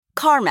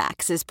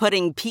CarMax is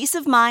putting peace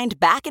of mind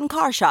back in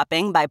car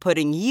shopping by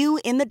putting you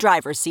in the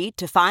driver's seat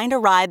to find a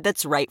ride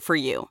that's right for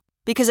you.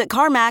 Because at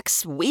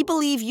CarMax, we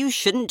believe you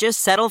shouldn't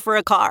just settle for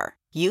a car.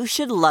 You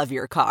should love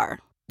your car.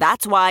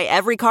 That's why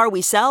every car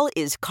we sell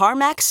is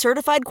CarMax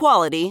certified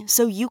quality,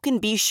 so you can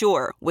be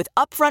sure with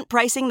upfront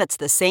pricing that's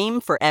the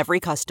same for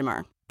every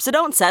customer. So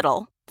don't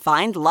settle.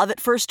 Find love at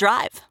first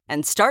drive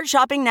and start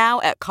shopping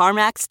now at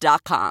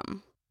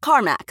CarMax.com.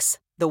 CarMax,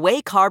 the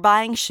way car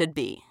buying should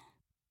be.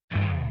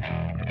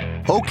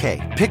 Okay,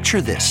 picture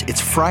this.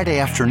 It's Friday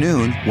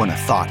afternoon when a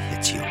thought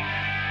hits you.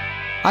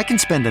 I can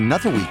spend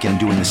another weekend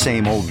doing the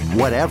same old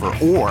whatever,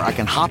 or I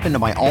can hop into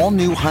my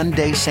all-new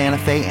Hyundai Santa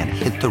Fe and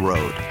hit the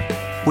road.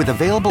 With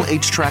available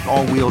H-Track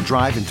all-wheel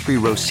drive and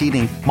 3-row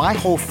seating, my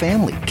whole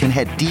family can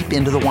head deep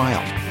into the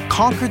wild.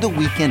 Conquer the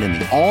weekend in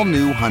the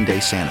all-new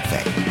Hyundai Santa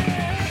Fe.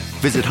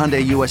 Visit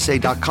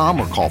HyundaiUSA.com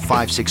or call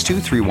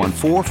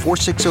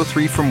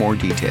 562-314-4603 for more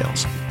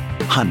details.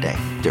 Hyundai,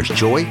 there's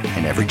joy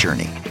in every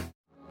journey.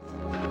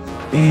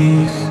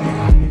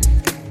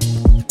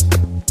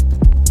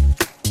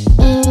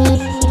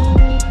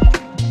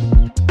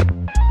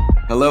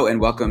 Hello and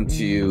welcome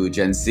to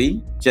Gen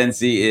Z. Gen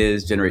Z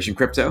is Generation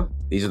Crypto.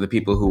 These are the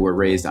people who were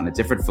raised on a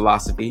different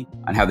philosophy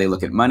on how they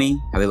look at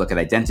money, how they look at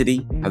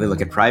identity, how they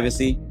look at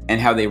privacy, and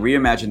how they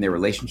reimagine their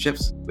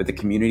relationships with the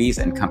communities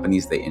and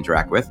companies they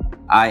interact with.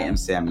 I am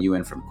Sam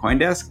Ewan from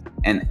CoinDesk,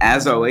 and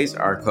as always,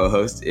 our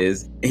co-host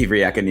is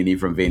Avery Akinini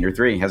from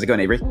Vayner3. How's it going,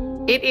 Avery?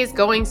 It is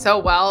going so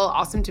well.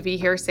 Awesome to be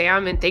here,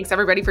 Sam, and thanks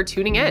everybody for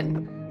tuning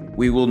in.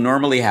 We will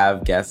normally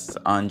have guests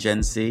on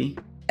Gen Z,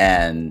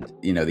 and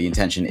the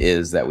intention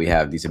is that we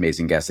have these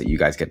amazing guests that you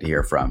guys get to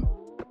hear from.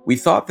 We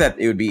thought that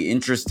it would be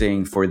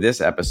interesting for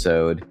this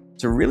episode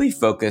to really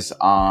focus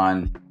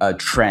on a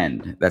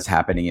trend that's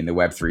happening in the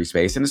Web3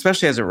 space, and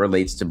especially as it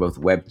relates to both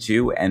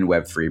Web2 and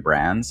Web3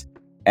 brands.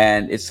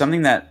 And it's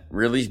something that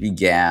really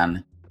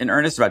began in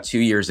earnest about 2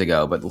 years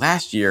ago, but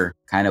last year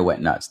kind of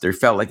went nuts. There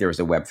felt like there was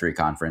a Web3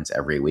 conference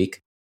every week.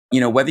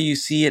 Whether you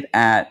see it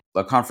at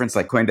a conference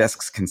like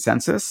CoinDesk's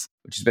Consensus,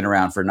 which has been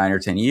around for 9 or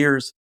 10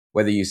 years,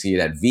 whether you see it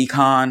at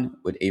VCon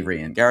with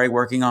Avery and Gary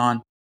working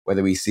on,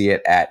 whether we see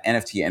it at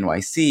NFT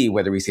NYC,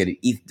 whether we see it at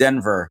ETH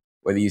Denver,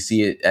 whether you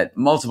see it at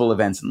multiple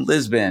events in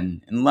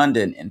Lisbon, in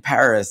London, in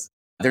Paris.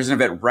 There's an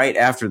event right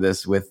after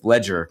this with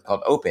Ledger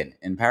called Open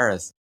in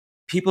Paris.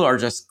 People are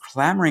just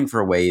clamoring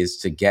for ways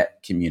to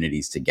get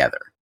communities together.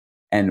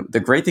 And the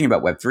great thing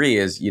about Web3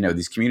 is,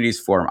 these communities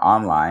form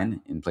online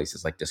in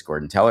places like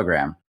Discord and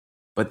Telegram.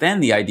 But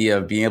then the idea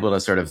of being able to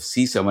sort of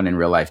see someone in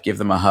real life, give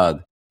them a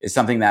hug, is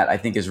something that I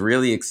think is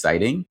really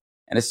exciting.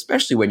 And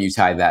especially when you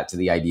tie that to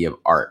the idea of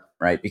art,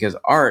 right? Because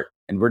art,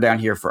 and we're down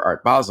here for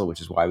Art Basel,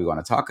 which is why we want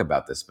to talk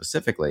about this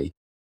specifically,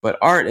 but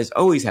art has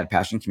always had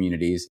passion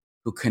communities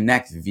who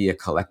connect via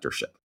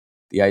collectorship.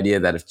 The idea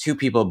that if two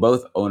people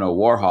both own a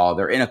Warhol,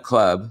 they're in a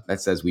club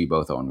that says we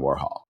both own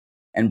Warhol.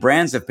 And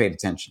brands have paid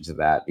attention to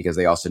that because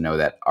they also know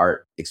that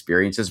art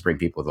experiences bring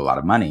people with a lot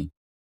of money.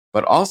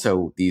 But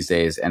also these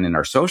days, and in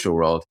our social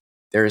world,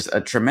 there's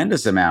a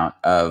tremendous amount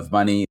of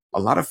money. A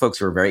lot of folks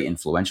who are very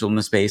influential in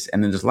the space.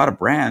 And then there's a lot of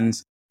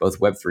brands,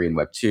 both Web3 and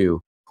Web2,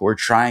 who are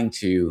trying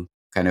to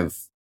kind of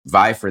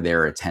vie for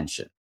their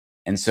attention.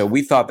 And so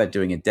we thought that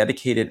doing a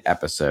dedicated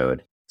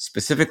episode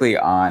specifically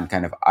on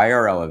kind of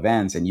IRL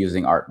events and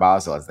using Art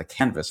Basel as the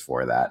canvas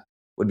for that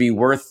would be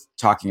worth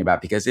talking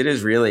about, because it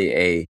is really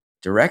a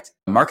direct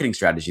marketing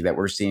strategy that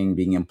we're seeing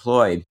being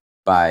employed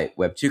by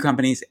Web2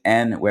 companies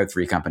and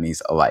Web3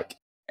 companies alike.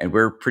 And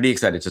we're pretty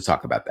excited to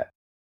talk about that.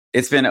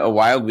 It's been a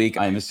wild week.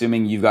 I'm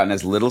assuming you've gotten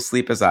as little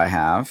sleep as I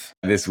have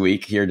this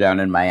week here down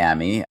in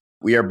Miami.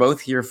 We are both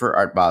here for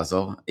Art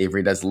Basel.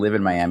 Avery does live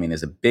in Miami and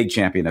is a big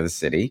champion of the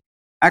city.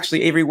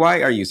 Actually, Avery,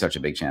 why are you such a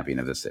big champion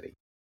of the city?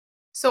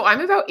 So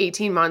I'm about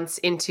 18 months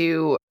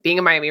into being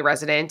a Miami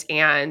resident,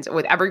 and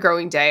with every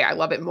growing day, I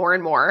love it more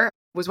and more.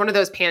 It was one of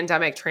those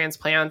pandemic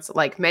transplants.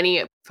 Like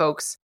many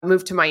folks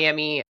moved to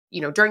Miami,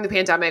 during the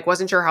pandemic,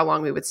 wasn't sure how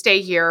long we would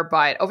stay here,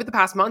 but over the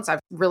past months,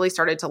 I've really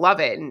started to love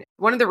it. And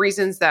one of the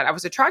reasons that I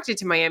was attracted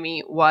to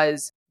Miami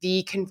was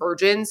the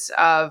convergence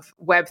of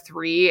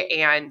Web3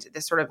 and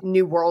this sort of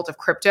new world of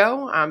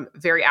crypto,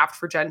 very apt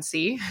for Gen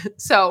Z.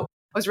 So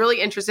I was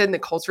really interested in the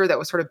culture that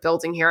was sort of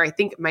building here. I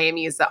think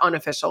Miami is the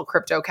unofficial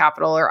crypto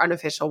capital or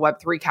unofficial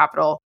Web3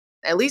 capital,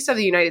 at least of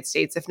the United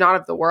States, if not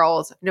of the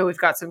world. I know we've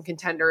got some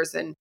contenders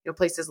in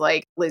places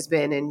like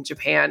Lisbon and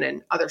Japan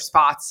and other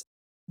spots.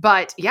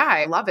 But yeah,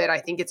 I love it. I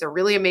think it's a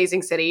really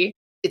amazing city.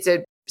 It's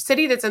a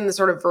city that's in the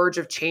sort of verge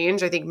of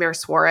change. I think Mayor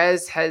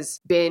Suarez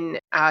has been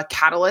a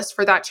catalyst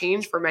for that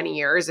change for many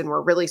years, and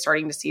we're really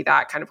starting to see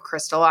that kind of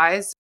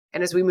crystallize.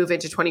 And as we move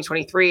into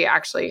 2023,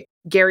 actually,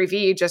 Gary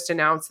Vee just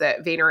announced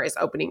that Vayner is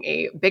opening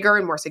a bigger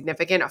and more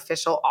significant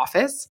official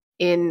office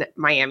in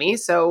Miami.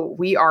 So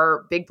we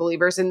are big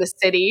believers in the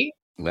city.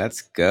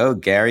 Let's go,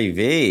 Gary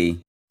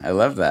Vee. I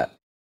love that.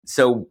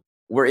 So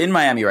we're in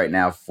Miami right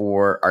now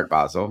for Art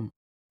Basel.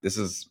 This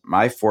is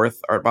my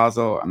fourth Art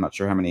Basel. I'm not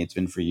sure how many it's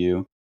been for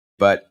you.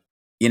 But,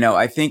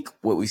 I think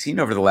what we've seen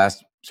over the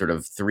last sort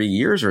of 3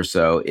 years or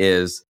so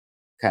is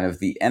kind of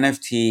the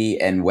NFT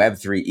and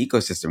Web3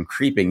 ecosystem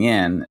creeping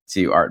in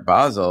to Art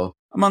Basel,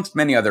 amongst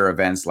many other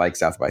events like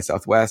South by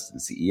Southwest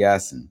and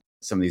CES and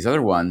some of these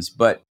other ones.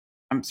 But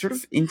I'm sort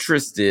of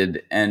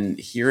interested in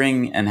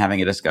hearing and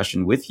having a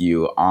discussion with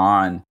you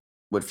on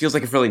what feels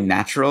like a fairly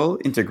natural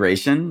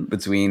integration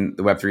between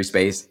the Web3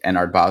 space and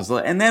Art Basel.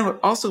 And then what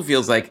also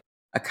feels like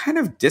a kind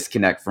of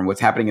disconnect from what's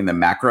happening in the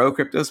macro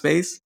crypto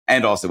space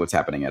and also what's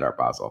happening at Art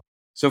Basel.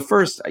 So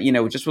first,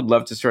 just would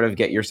love to sort of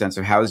get your sense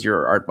of how's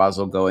your Art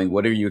Basel going?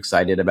 What are you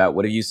excited about?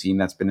 What have you seen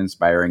that's been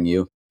inspiring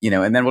you?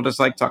 And then we'll just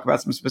talk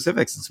about some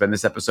specifics and spend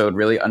this episode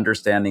really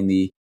understanding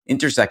the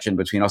intersection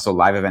between also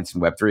live events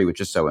and Web3, which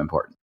is so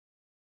important.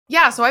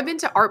 Yeah, so I've been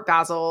to Art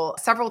Basel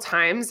several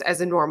times as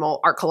a normal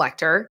art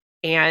collector,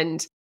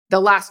 and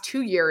the last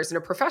 2 years in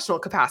a professional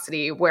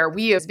capacity where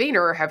we as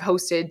Vayner have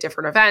hosted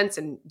different events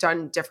and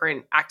done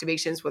different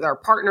activations with our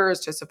partners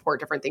to support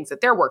different things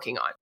that they're working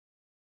on.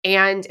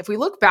 And if we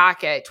look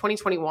back at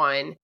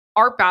 2021,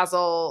 Art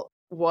Basel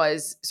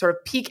was sort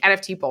of peak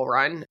NFT bull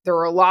run. There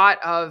were a lot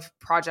of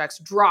projects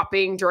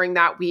dropping during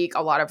that week,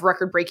 a lot of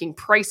record-breaking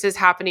prices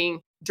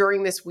happening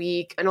during this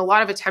week, and a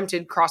lot of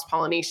attempted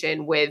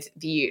cross-pollination with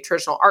the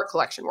traditional art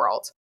collection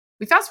world.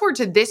 We fast forward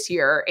to this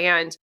year,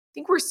 and I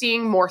think we're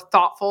seeing more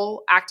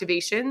thoughtful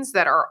activations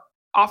that are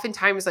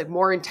oftentimes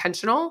more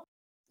intentional,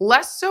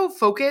 less so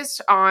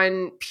focused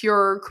on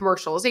pure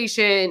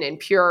commercialization and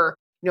pure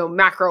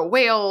macro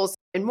whales,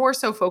 and more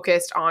so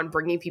focused on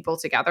bringing people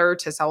together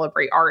to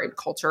celebrate art and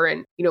culture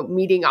and,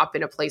 meeting up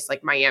in a place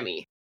like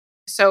Miami.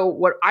 So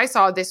what I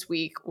saw this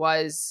week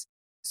was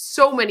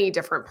so many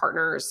different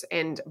partners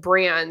and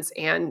brands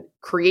and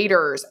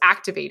creators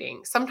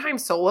activating,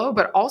 sometimes solo,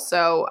 but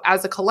also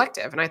as a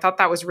collective. And I thought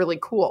that was really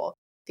cool.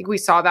 I think we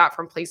saw that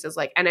from places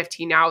like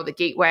NFT Now, the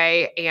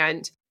Gateway,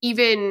 and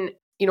even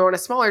on a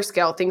smaller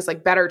scale, things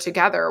like Better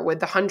Together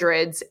with the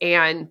Hundreds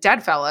and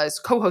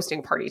Deadfellas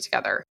co-hosting Party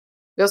Together.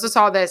 We also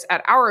saw this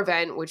at our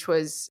event, which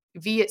was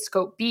V at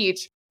Scope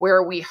Beach,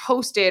 where we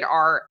hosted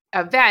our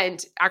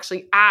event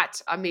actually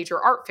at a major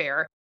art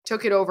fair,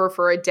 took it over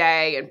for a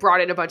day and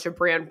brought in a bunch of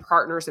brand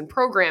partners and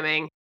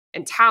programming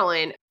and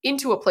talent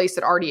into a place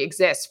that already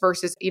exists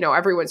versus,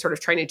 everyone sort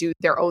of trying to do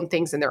their own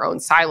things in their own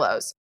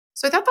silos.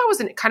 So I thought that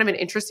was kind of an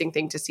interesting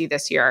thing to see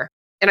this year.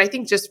 And I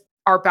think just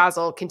Art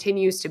Basel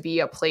continues to be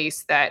a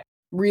place that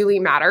really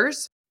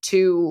matters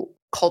to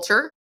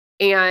culture.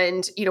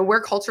 And, where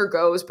culture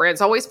goes,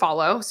 brands always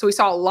follow. So we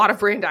saw a lot of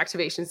brand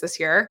activations this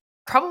year,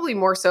 probably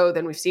more so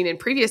than we've seen in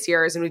previous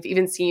years. And we've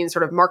even seen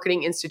sort of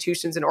marketing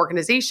institutions and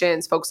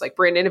organizations, folks like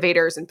Brand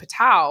Innovators and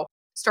Patau,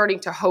 starting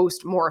to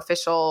host more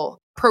official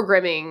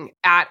programming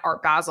at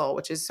Art Basel,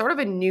 which is sort of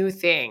a new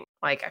thing.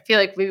 I feel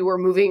like maybe we're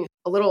moving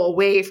a little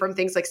away from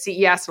things like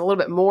CES and a little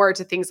bit more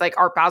to things like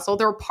Art Basel.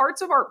 There were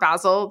parts of Art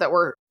Basel that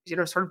were,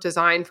 sort of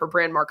designed for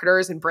brand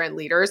marketers and brand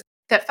leaders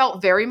that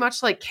felt very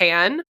much like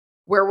Cannes,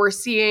 where we're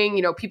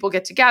seeing, people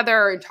get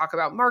together and talk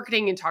about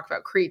marketing and talk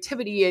about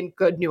creativity and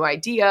good new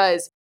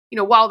ideas,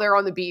 while they're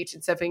on the beach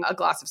and sipping a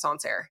glass of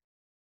Sancerre.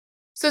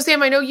 So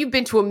Sam, I know you've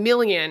been to a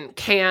million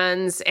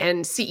Cannes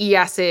and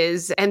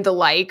CESs and the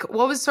like.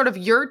 What was sort of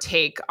your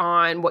take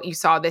on what you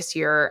saw this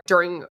year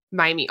during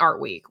Miami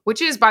Art Week,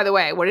 which is, by the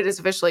way, what it is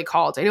officially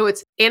called? I know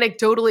it's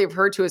anecdotally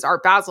referred to as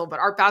Art Basel, but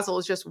Art Basel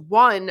is just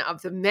one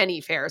of the many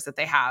fairs that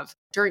they have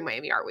during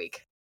Miami Art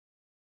Week.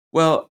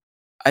 Well,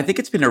 I think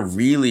it's been a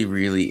really,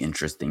 really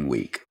interesting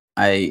week.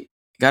 I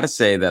got to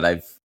say that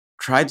I've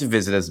tried to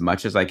visit as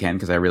much as I can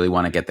because I really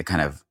want to get the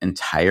kind of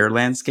entire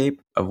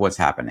landscape of what's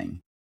happening.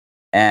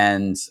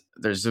 And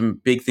there's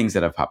some big things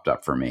that have popped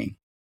up for me.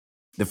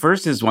 The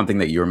first is one thing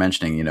that you were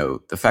mentioning,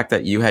 the fact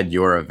that you had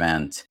your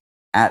event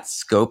at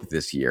Scope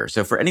this year.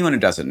 So for anyone who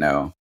doesn't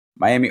know,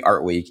 Miami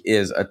Art Week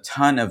is a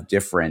ton of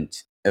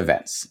different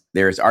events.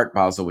 There's Art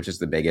Basel, which is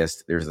the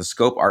biggest. There's the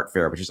Scope Art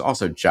Fair, which is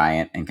also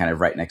giant and kind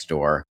of right next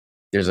door.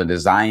 There's a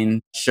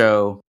design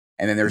show,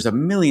 and then there's a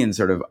million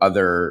sort of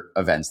other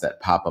events that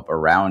pop up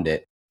around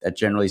it that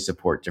generally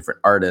support different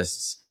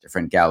artists,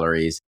 different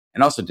galleries,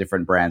 and also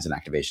different brands and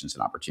activations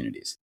and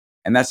opportunities.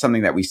 And that's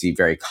something that we see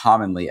very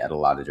commonly at a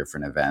lot of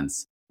different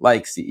events,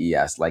 like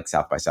CES, like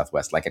South by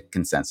Southwest, like a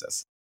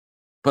Consensus.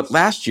 But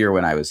last year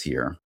when I was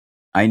here,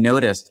 I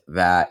noticed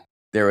that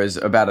there was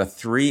about a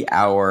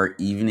 3-hour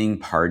evening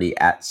party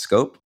at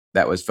Scope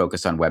that was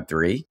focused on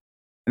Web3.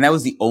 And that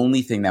was the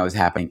only thing that was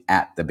happening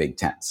at the big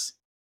tents.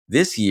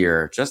 This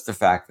year, just the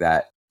fact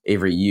that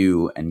Avery,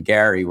 you and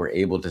Gary were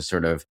able to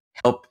sort of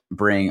help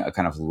bring a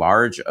kind of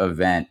large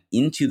event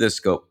into the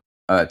Scope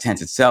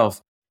tent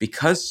itself,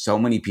 because so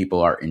many people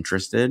are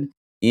interested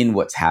in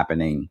what's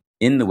happening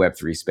in the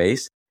Web3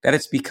 space, that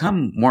it's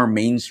become more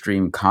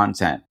mainstream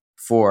content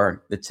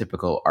for the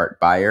typical art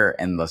buyer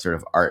and the sort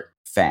of art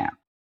fan.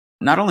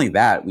 Not only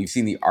that, we've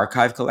seen the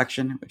Archive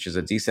Collection, which is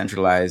a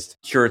decentralized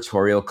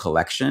curatorial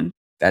collection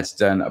that's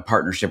done a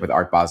partnership with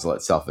Art Basel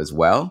itself as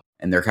well.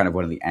 And they're kind of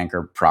one of the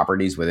anchor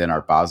properties within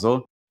Art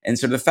Basel. And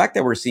so the fact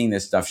that we're seeing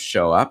this stuff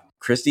show up,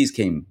 Christie's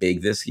came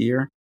big this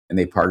year, and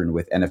they partnered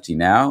with NFT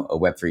Now, a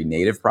Web3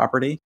 native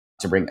property,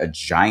 to bring a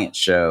giant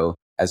show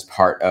as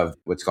part of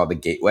what's called the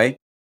Gateway,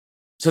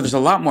 So there's a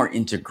lot more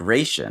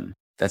integration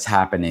that's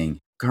happening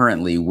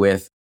currently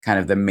with kind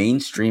of the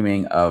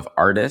mainstreaming of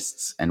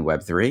artists and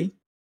Web3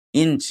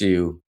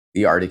 into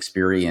the art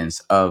experience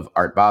of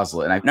Art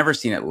Basel. And I've never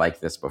seen it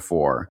like this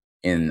before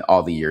in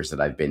all the years that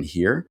I've been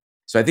here.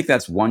 So I think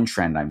that's one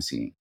trend I'm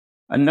seeing.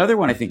 Another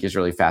one I think is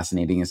really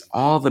fascinating is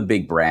all the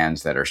big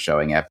brands that are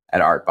showing up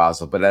at Art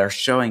Basel, but that are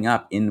showing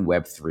up in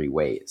Web3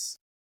 ways,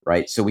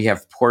 right? So we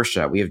have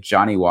Porsche, we have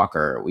Johnny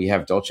Walker, we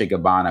have Dolce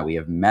Gabbana, we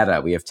have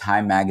Meta, we have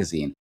Time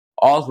Magazine,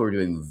 all who are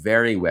doing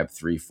very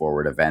Web3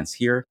 forward events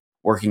here,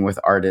 working with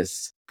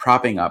artists,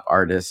 propping up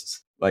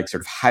artists, like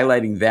sort of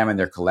highlighting them and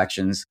their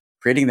collections,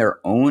 creating their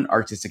own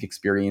artistic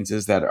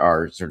experiences that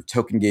are sort of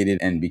token gated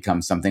and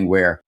become something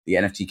where the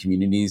NFT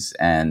communities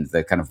and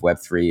the kind of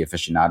Web3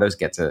 aficionados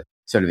get to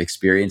sort of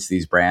experience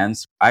these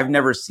brands. I've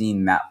never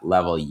seen that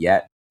level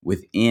yet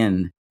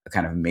within a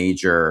kind of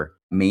major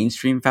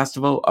mainstream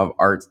festival of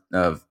art,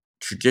 of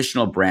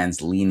traditional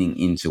brands leaning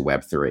into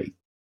Web3.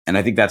 And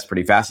I think that's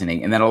pretty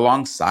fascinating. And then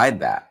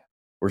alongside that,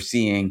 we're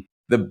seeing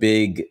the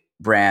big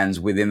brands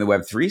within the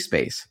Web3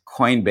 space,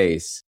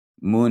 Coinbase,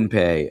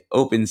 MoonPay,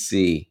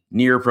 OpenSea,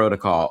 Near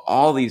Protocol,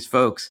 all these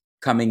folks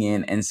coming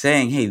in and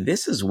saying, hey,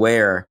 this is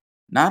where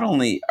not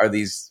only are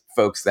these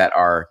folks that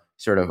are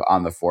sort of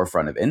on the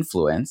forefront of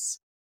influence,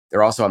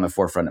 they're also on the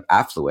forefront of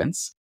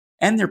affluence.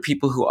 And they're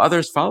people who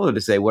others follow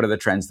to say, what are the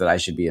trends that I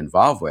should be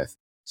involved with?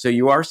 So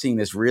you are seeing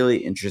this really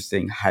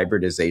interesting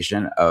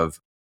hybridization of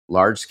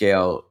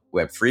large-scale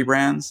Web3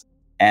 brands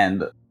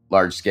and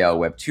large-scale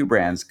Web2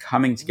 brands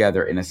coming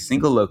together in a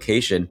single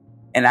location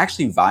and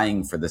actually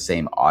vying for the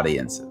same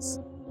audiences.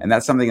 And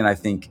that's something that I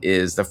think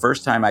is the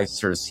first time I've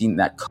sort of seen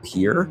that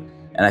here.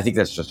 And I think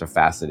that's just a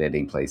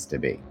fascinating place to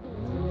be.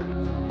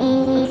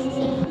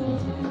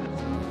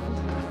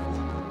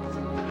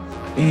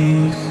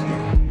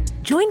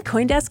 Join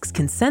CoinDesk's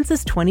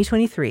Consensus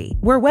 2023,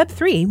 where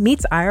Web3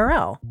 meets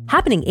IRL,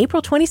 happening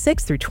April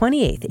 26th through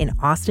 28th in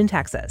Austin,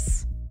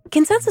 Texas.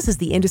 Consensus is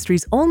the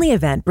industry's only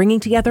event bringing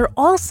together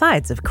all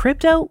sides of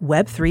crypto,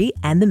 Web3,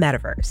 and the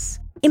metaverse.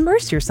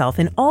 Immerse yourself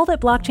in all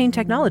that blockchain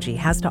technology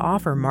has to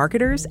offer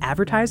marketers,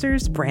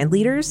 advertisers, brand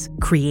leaders,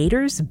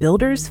 creators,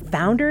 builders,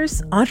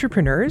 founders,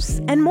 entrepreneurs,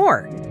 and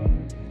more.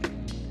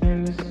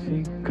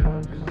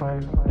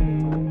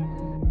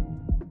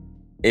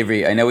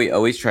 Avery, I know we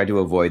always try to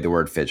avoid the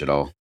word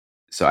phygital.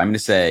 So I'm going to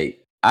say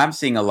I'm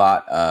seeing a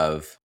lot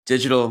of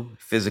digital,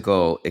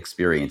 physical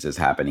experiences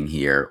happening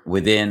here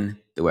within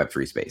the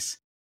Web3 space.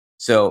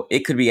 So it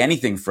could be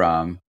anything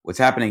from what's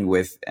happening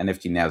with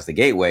NFT Now is the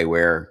Gateway,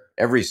 where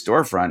every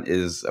storefront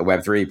is a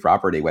Web3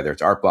 property, whether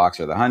it's art blocks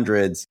or the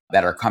hundreds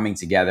that are coming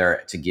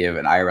together to give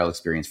an IRL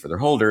experience for their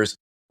holders,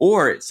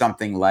 or it's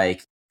something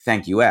like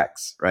Thank You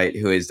X, right,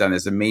 who has done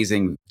this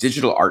amazing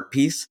digital art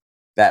piece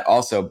that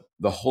also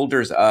the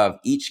holders of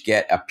each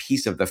get a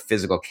piece of the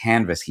physical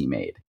canvas he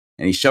made.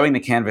 And he's showing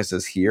the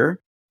canvases here.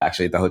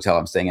 Actually, the hotel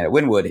I'm staying at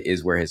Wynwood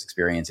is where his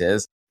experience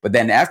is. But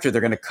then after,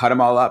 they're going to cut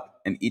them all up,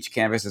 and each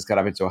canvas is cut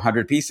up into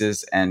 100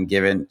 pieces and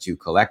given to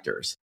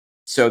collectors.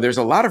 So there's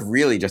a lot of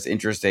really just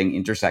interesting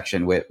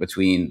intersection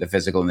between the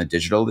physical and the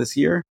digital this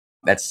year.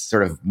 That's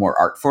sort of more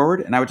art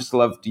forward. And I would just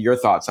love your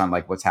thoughts on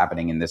like what's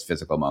happening in this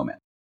physical moment.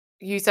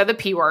 You said the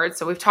P word,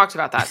 so we've talked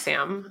about that,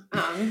 Sam.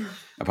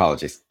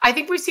 Apologies. I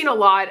think we've seen a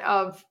lot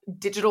of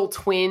digital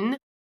twin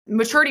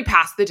maturity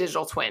past the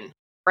digital twin,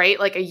 right?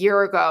 Like a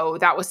year ago,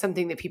 that was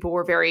something that people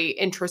were very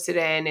interested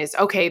in is,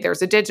 okay,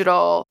 there's a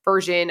digital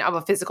version of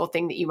a physical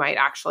thing that you might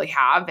actually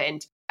have.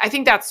 And I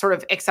think that's sort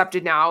of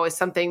accepted now as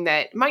something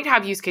that might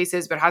have use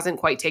cases, but hasn't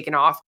quite taken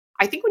off.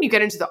 I think when you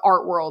get into the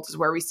art world is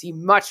where we see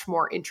much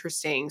more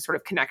interesting sort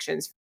of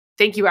connections.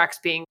 Thank You X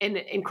being an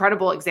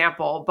incredible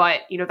example,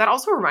 but that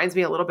also reminds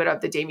me a little bit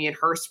of the Damien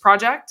Hirst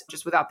project,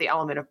 just without the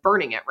element of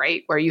burning it,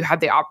 right? Where you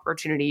had the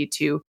opportunity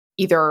to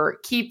either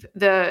keep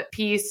the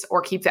piece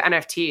or keep the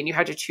NFT, and you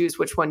had to choose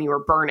which one you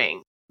were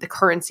burning. The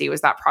currency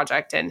was that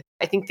project. And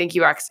I think Thank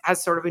You X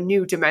has sort of a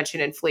new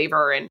dimension and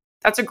flavor. And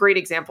that's a great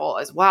example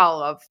as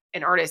well of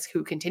an artist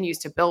who continues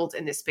to build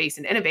in this space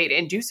and innovate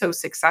and do so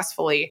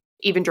successfully,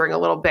 even during a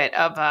little bit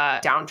of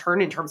a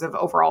downturn in terms of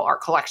overall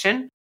art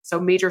collection. So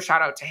major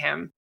shout out to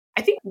him.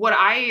 I think what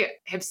I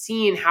have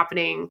seen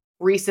happening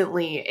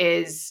recently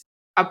is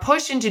a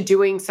push into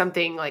doing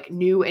something like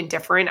new and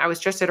different. I was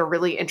just at a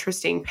really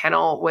interesting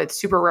panel with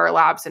Super Rare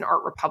Labs and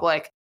Art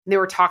Republic. And they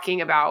were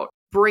talking about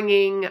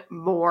bringing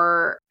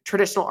more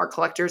traditional art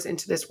collectors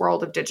into this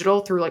world of digital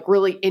through like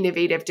really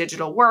innovative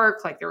digital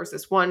work. Like there was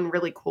this one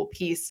really cool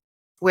piece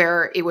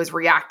where it was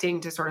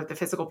reacting to sort of the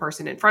physical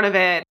person in front of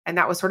it. And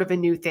that was sort of a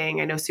new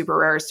thing. I know Super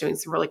Rare is doing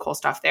some really cool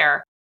stuff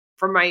there.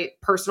 From my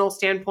personal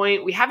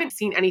standpoint, we haven't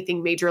seen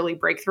anything majorly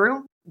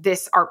breakthrough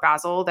this Art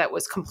Basel that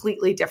was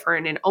completely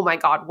different. And oh my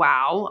God,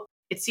 wow.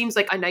 It seems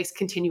like a nice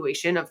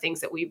continuation of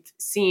things that we've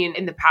seen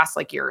in the past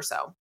like year or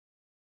so.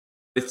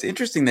 It's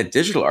interesting that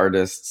digital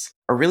artists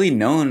are really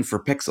known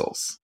for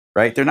pixels,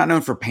 right? They're not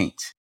known for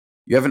paint.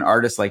 You have an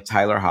artist like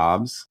Tyler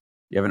Hobbs.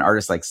 You have an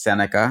artist like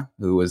Seneca,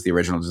 who was the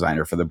original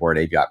designer for the Bored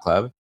Ape Yacht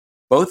Club,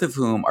 both of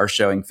whom are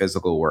showing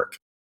physical work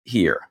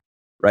here.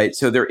 right?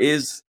 So there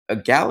is a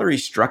gallery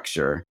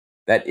structure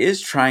that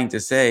is trying to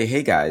say,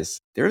 hey guys,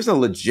 there's a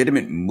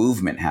legitimate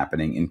movement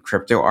happening in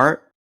crypto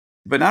art.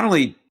 But not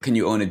only can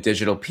you own a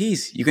digital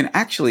piece, you can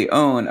actually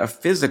own a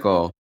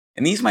physical.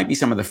 And these might be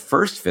some of the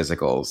first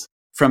physicals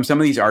from some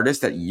of these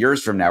artists that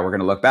years from now, we're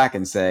going to look back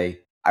and say,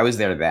 I was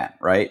there then,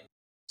 right?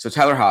 So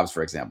Tyler Hobbs,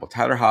 for example,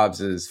 Tyler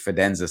Hobbs's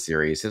Fidenza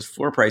series, his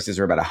floor prices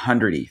are about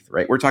 100 ETH,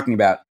 right? We're talking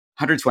about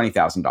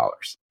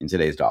 $120,000 in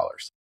today's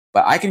dollars.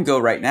 But I can go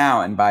right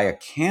now and buy a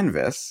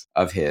canvas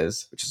of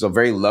his, which is a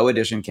very low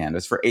edition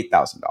canvas, for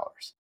 $8,000,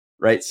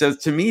 right? So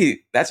to me,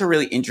 that's a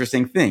really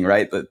interesting thing,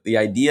 right? The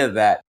idea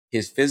that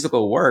his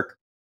physical work,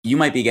 you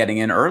might be getting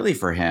in early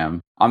for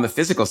him on the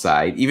physical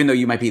side, even though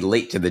you might be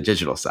late to the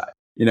digital side.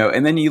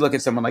 And then you look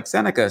at someone like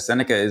Seneca.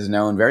 Seneca is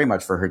known very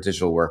much for her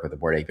digital work with the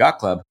Bored Ape Yacht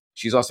Club.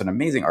 She's also an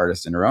amazing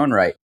artist in her own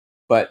right.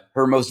 But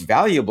her most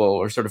valuable,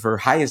 or sort of her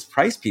highest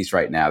price piece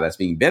right now that's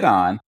being bid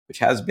on, which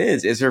has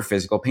bids, is her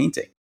physical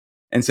painting.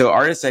 And so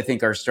artists, I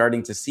think, are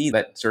starting to see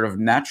that sort of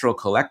natural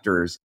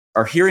collectors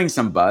are hearing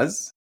some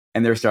buzz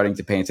and they're starting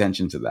to pay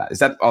attention to that. Is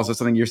that also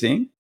something you're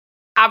seeing?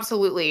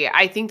 Absolutely.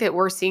 I think that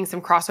we're seeing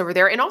some crossover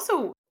there. And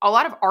also a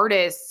lot of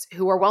artists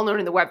who are well known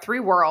in the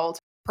Web3 world,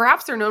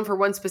 perhaps they're known for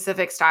one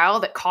specific style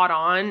that caught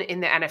on in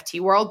the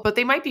NFT world, but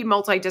they might be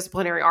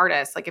multidisciplinary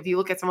artists. Like if you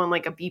look at someone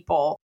like a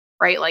Beeple,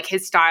 right? Like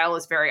his style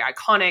is very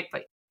iconic,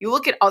 but you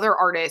look at other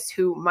artists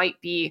who might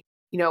be,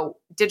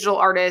 digital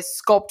artists,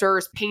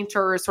 sculptors,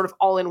 painters, sort of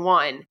all in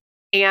one.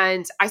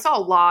 And I saw a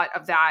lot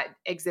of that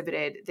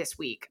exhibited this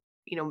week.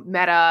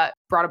 Meta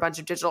brought a bunch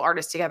of digital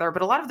artists together,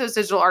 but a lot of those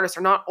digital artists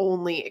are not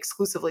only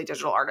exclusively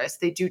digital artists,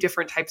 they do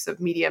different types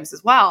of mediums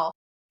as well.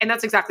 And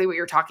that's exactly what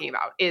you're talking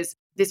about, is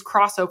this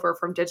crossover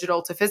from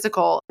digital to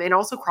physical, and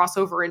also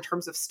crossover in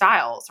terms of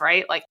styles,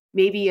 right? Like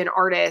maybe an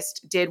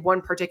artist did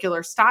one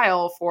particular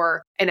style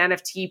for an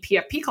NFT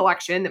PFP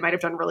collection that might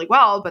have done really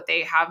well, but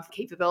they have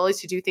capabilities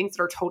to do things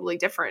that are totally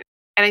different.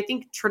 And I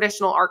think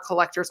traditional art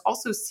collectors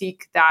also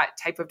seek that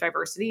type of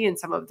diversity in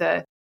some of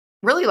the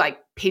really like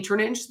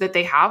patronage that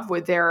they have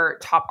with their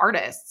top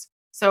artists.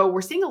 So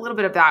we're seeing a little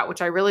bit of that,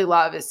 which I really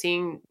love, is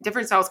seeing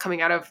different styles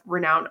coming out of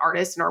renowned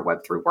artists in our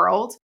Web3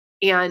 world.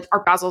 And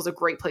Art Basel is a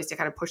great place to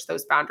kind of push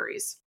those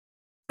boundaries.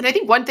 And I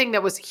think one thing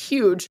that was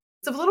huge,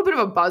 it's a little bit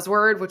of a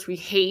buzzword, which we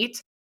hate,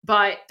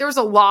 but there was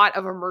a lot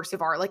of immersive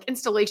art, like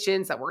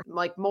installations that were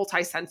like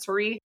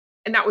multi-sensory.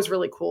 And that was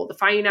really cool. The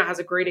Faina has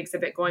a great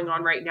exhibit going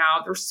on right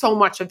now. There's so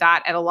much of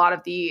that at a lot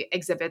of the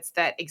exhibits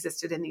that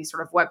existed in these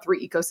sort of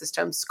Web3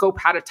 ecosystems. Scope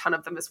had a ton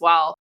of them as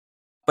well.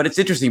 But it's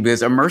interesting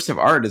because immersive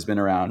art has been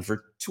around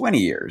for 20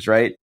 years,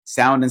 right?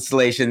 Sound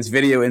installations,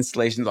 video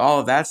installations,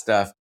 all of that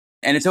stuff.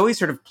 And it's always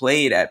sort of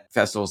played at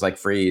festivals like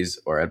Freeze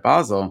or at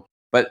Basel.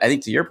 But I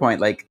think to your point,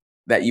 like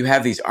that you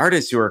have these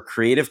artists who are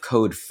creative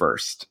code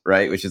first,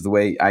 right? Which is the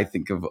way I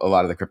think of a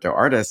lot of the crypto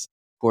artists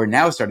who are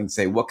now starting to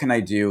say, what can I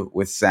do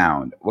with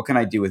sound? What can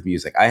I do with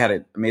music? I had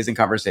an amazing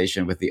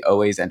conversation with the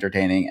always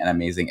entertaining and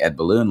amazing Ed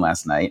Balloon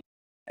last night.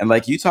 And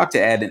like you talked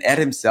to Ed, and Ed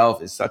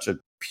himself is such a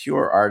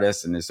pure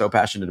artist and is so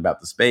passionate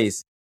about the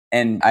space.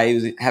 And I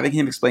was having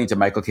him explain to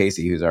Michael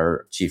Casey, who's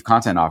our chief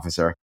content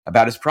officer,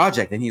 about his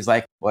project. And he's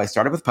like, well, I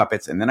started with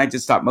puppets, and then I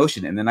did stop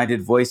motion, and then I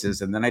did voices,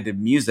 and then I did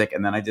music,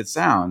 and then I did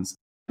sounds.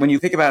 When you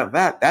think about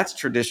that, that's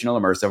traditional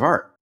immersive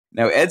art.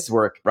 Now, Ed's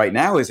work right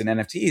now is in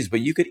NFTs, but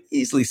you could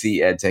easily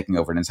see Ed taking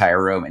over an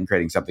entire room and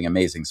creating something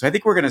amazing. So I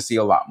think we're going to see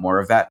a lot more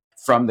of that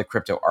from the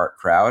crypto art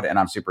crowd, and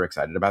I'm super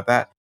excited about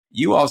that.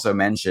 You also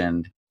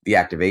mentioned the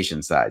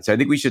activation side. So I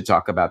think we should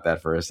talk about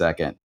that for a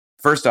second.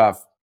 First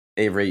off,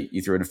 Avery,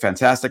 you threw in a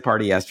fantastic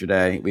party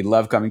yesterday. We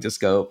love coming to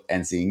Scope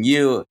and seeing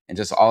you and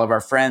just all of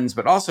our friends.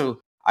 But also,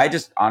 I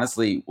just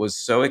honestly was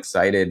so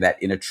excited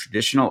that in a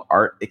traditional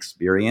art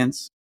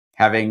experience,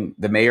 having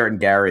the mayor and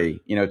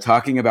Gary,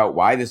 talking about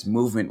why this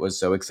movement was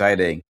so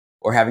exciting,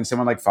 or having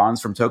someone like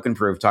Fonz from Token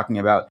Proof talking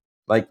about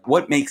like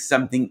what makes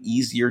something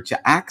easier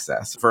to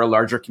access for a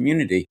larger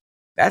community.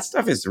 That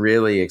stuff is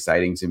really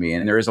exciting to me.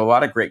 And there is a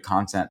lot of great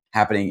content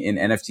happening in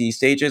NFT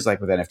stages,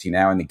 like with NFT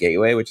Now and the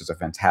Gateway, which is a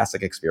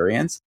fantastic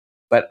experience.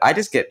 But I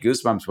just get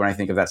goosebumps when I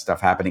think of that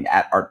stuff happening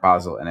at Art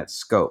Basel and at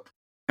Scope.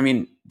 I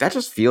mean, that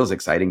just feels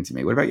exciting to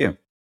me. What about you?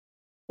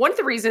 One of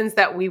the reasons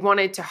that we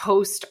wanted to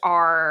host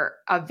our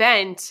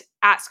event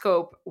at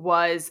Scope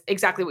was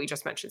exactly what you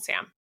just mentioned,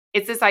 Sam.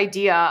 It's this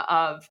idea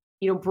of,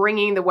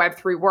 bringing the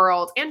Web3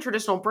 world and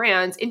traditional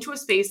brands into a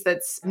space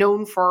that's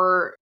known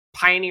for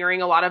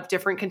pioneering a lot of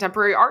different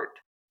contemporary art.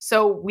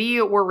 So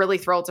we were really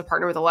thrilled to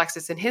partner with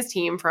Alexis and his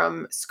team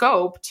from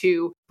Scope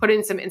to put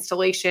in some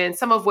installations,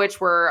 some of which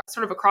were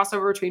sort of a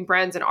crossover between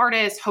brands and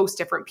artists, host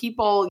different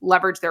people,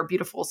 leverage their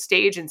beautiful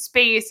stage and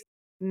space,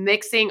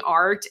 mixing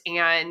art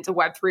and the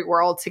Web3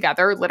 world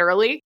together,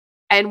 literally.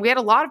 And we had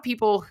a lot of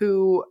people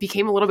who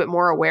became a little bit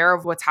more aware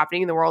of what's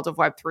happening in the world of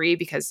Web3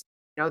 because,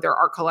 they're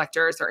art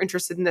collectors, they're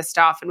interested in this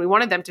stuff, and we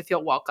wanted them to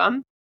feel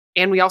welcome.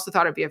 And we also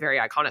thought it'd be a very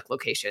iconic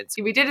location.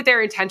 So we did it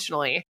there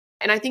intentionally.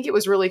 And I think it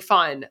was really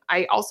fun.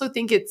 I also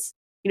think it's,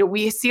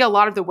 we see a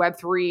lot of the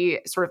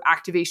Web3 sort of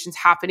activations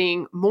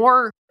happening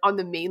more on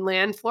the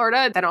mainland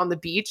Florida than on the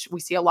beach. We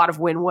see a lot of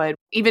Wynwood.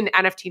 Even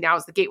NFT Now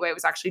is the gateway. It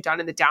was actually done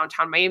in the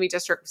downtown Miami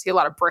district. We see a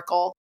lot of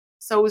Brickell.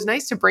 So it was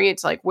nice to bring it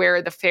to like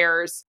where the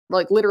fairs,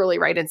 like literally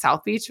right in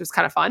South Beach. It was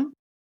kind of fun.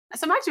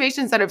 Some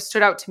activations that have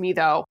stood out to me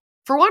though,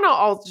 for one,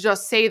 I'll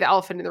just say the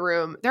elephant in the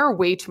room. There are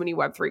way too many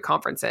Web3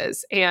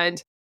 conferences.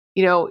 And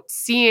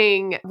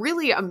seeing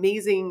really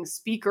amazing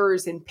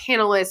speakers and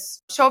panelists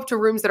show up to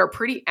rooms that are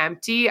pretty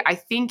empty, I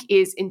think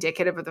is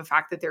indicative of the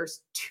fact that there's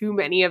too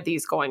many of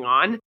these going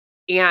on.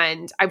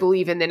 And I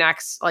believe in the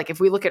next, like if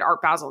we look at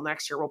Art Basel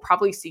next year, we'll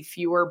probably see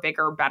fewer,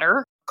 bigger,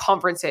 better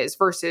conferences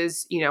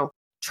versus,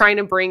 trying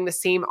to bring the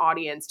same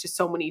audience to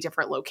so many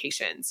different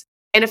locations.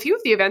 And a few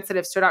of the events that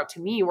have stood out to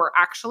me were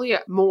actually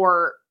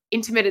more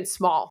intimate and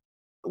small,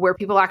 where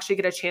people actually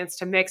get a chance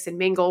to mix and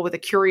mingle with a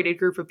curated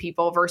group of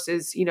people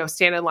versus,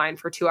 stand in line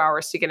for 2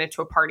 hours to get into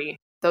a party.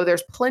 Though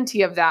there's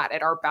plenty of that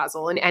at Art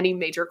Basel and any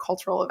major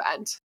cultural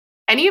event.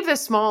 Any of the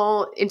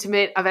small,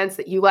 intimate events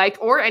that you liked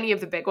or any of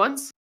the big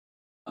ones?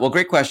 Well,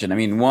 great question. I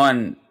mean,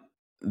 one,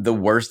 the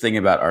worst thing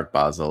about Art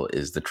Basel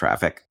is the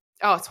traffic.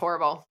 Oh, it's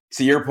horrible.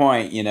 To your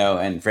point,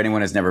 and for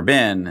anyone who's never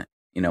been,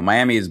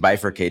 Miami is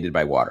bifurcated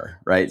by water,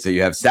 right? So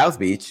you have South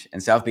Beach,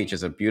 and South Beach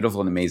is a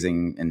beautiful and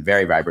amazing and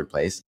very vibrant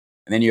place.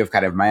 And then you have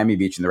kind of Miami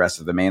Beach and the rest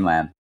of the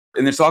mainland.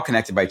 And it's all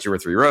connected by 2 or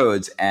 3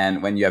 roads.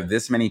 And when you have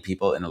this many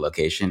people in a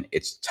location,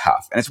 it's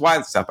tough. And it's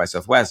why South by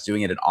Southwest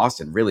doing it in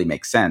Austin really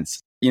makes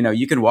sense.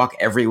 You can walk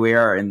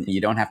everywhere and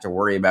you don't have to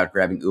worry about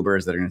grabbing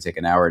Ubers that are going to take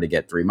an hour to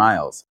get 3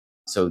 miles.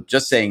 So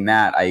just saying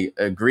that, I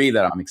agree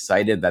that I'm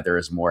excited that there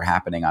is more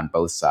happening on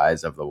both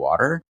sides of the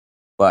water.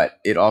 But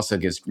it also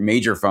gives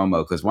major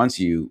FOMO because once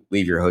you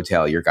leave your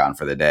hotel, you're gone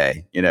for the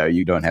day.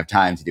 You don't have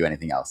time to do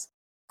anything else.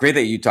 Great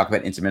that you talk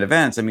about intimate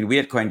events. I mean, we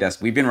at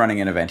CoinDesk, we've been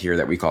running an event here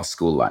that we call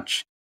School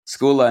Lunch.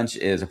 School Lunch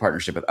is a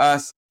partnership with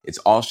us. It's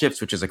All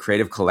Ships, which is a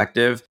creative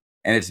collective,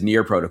 and it's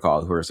Near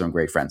Protocol, who are some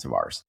great friends of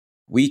ours.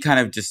 We kind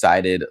of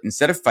decided,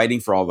 instead of fighting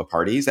for all the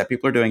parties that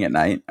people are doing at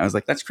night, I was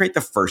like, let's create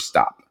the first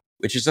stop,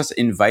 which is just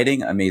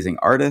inviting amazing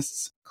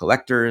artists,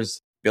 collectors,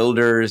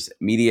 builders,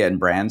 media and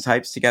brand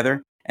types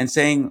together and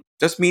saying,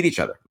 just meet each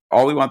other.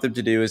 All we want them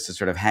to do is to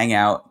sort of hang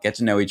out, get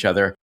to know each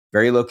other.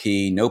 Very low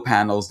key, no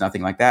panels,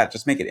 nothing like that.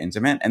 Just make it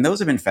intimate. And those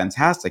have been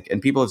fantastic.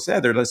 And people have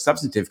said they're less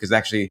substantive because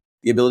actually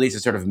the ability to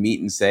sort of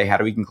meet and say, how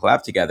do we can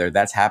collab together?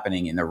 That's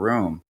happening in the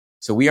room.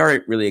 So we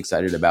are really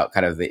excited about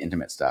kind of the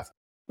intimate stuff.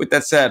 With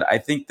that said, I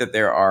think that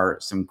there are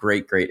some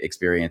great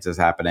experiences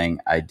happening.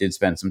 I did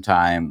spend some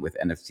time with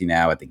NFT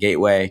Now at the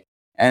Gateway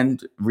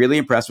and really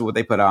impressed with what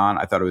they put on.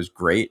 I thought it was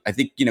great. I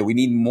think, we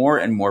need more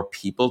and more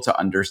people to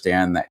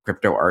understand that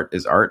crypto art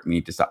is art. We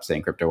need to stop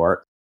saying crypto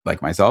art,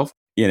 like myself.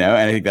 And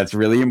I think that's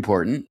really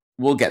important.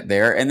 We'll get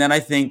there. And then I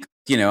think,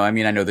 I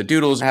know the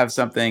Doodles have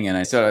something, and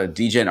I saw a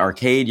DJ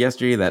Arcade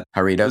yesterday that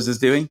Haritos is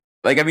doing.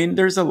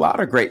 There's a lot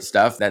of great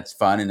stuff that's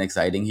fun and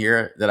exciting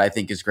here that I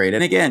think is great.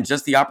 And again,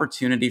 just the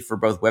opportunity for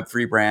both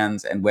Web3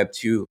 brands and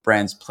Web2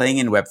 brands playing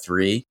in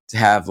Web3 to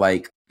have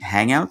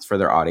hangouts for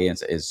their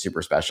audience is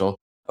super special.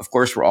 Of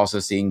course, we're also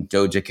seeing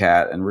Doja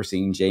Cat, and we're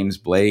seeing James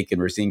Blake, and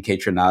we're seeing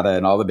Kate Trinata,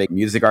 and all the big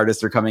music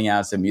artists are coming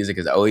out. So music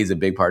is always a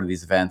big part of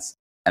these events.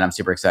 And I'm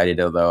super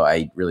excited, although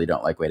I really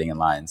don't like waiting in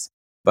lines.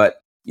 But,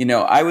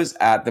 I was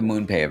at the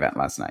MoonPay event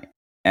last night.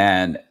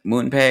 And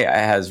MoonPay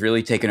has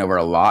really taken over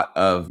a lot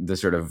of the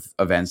sort of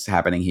events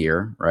happening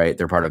here, right?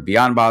 They're part of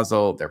Beyond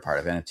Basel. They're part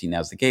of NFT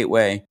Now's the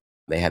Gateway.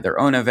 They had their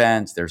own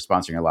events. They're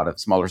sponsoring a lot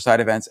of smaller side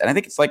events. And I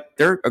think it's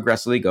they're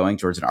aggressively going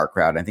towards an art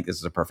crowd. I think this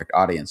is a perfect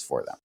audience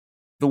for them.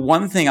 The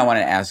one thing I want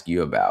to ask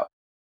you about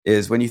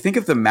is when you think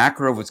of the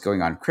macro of what's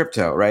going on in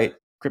crypto, right?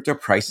 Crypto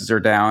prices are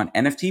down.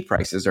 NFT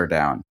prices are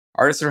down.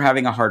 Artists are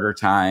having a harder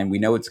time. We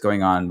know what's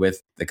going on with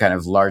the kind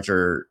of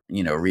larger,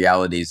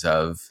 realities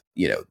of,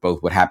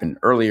 both what happened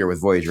earlier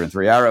with Voyager and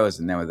 3 Arrows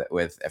and then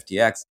with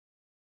FTX.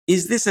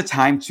 Is this a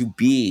time to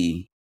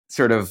be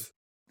sort of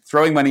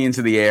throwing money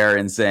into the air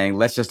and saying,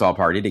 let's just all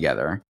party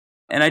together?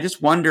 And I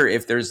just wonder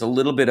if there's a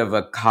little bit of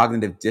a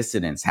cognitive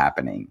dissonance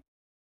happening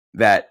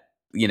that,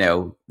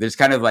 there's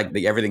kind of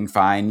the everything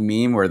fine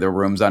meme where the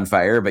room's on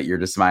fire, but you're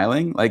just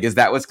smiling. Is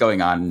that what's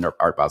going on in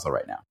Art Basel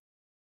right now?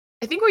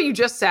 I think what you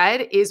just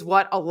said is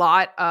what a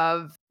lot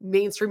of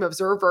mainstream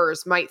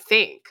observers might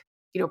think.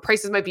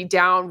 Prices might be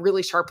down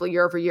really sharply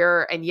year over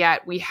year, and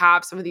yet we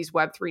have some of these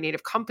Web3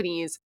 native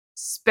companies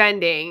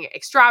spending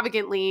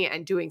extravagantly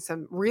and doing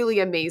some really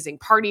amazing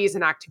parties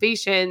and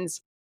activations.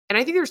 And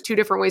I think there's 2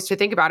 different ways to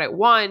think about it.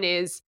 One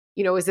is,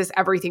 is this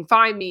everything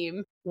fine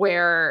meme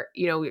where,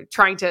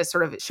 trying to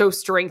sort of show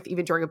strength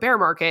even during a bear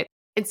market?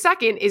 And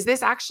second, is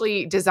this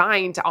actually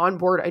designed to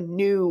onboard a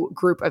new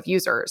group of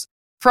users?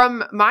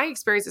 From my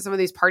experience at some of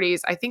these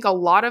parties, I think a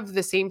lot of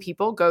the same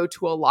people go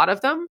to a lot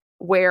of them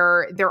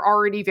where they're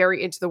already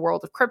very into the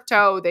world of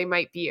crypto. They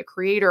might be a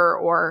creator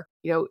or,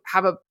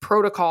 have a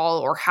protocol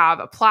or have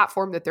a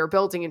platform that they're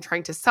building and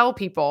trying to sell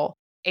people.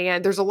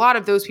 And there's a lot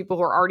of those people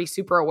who are already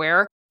super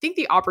aware. I think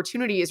the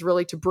opportunity is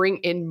really to bring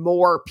in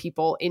more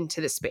people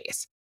into the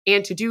space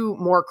and to do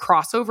more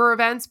crossover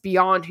events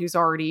beyond who's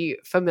already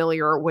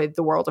familiar with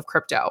the world of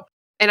crypto.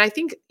 And I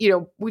think,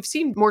 we've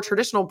seen more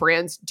traditional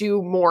brands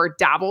do more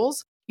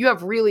dabbles. You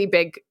have really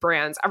big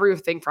brands,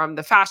 everything from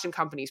the fashion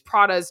companies,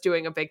 Prada's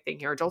doing a big thing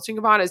here, Dolce &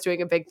 Gabbana is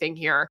doing a big thing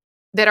here,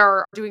 that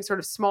are doing sort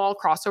of small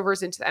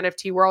crossovers into the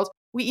NFT world.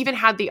 We even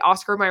had the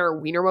Oscar Mayer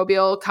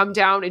Wienermobile come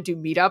down and do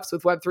meetups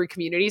with Web3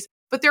 communities,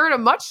 but they're at a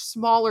much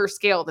smaller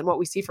scale than what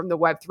we see from the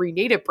Web3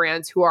 native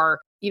brands who are,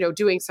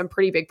 doing some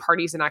pretty big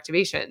parties and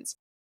activations.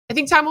 I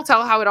think time will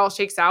tell how it all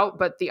shakes out,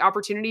 but the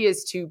opportunity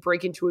is to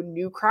break into a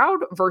new crowd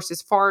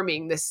versus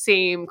farming the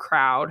same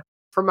crowd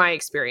from my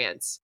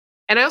experience.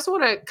 And I also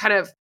want to kind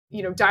of,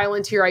 dial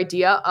into your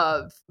idea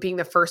of being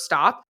the first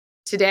stop.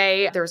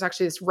 Today, there was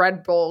actually this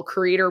Red Bull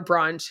creator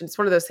brunch. And it's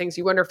one of those things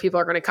you wonder if people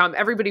are going to come.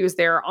 Everybody was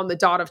there on the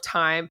dot of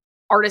time.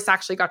 Artists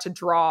actually got to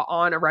draw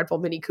on a Red Bull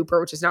Mini Cooper,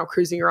 which is now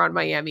cruising around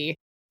Miami.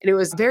 And it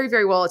was very,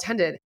 very well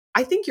attended.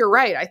 I think you're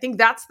right. I think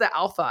that's the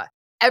alpha.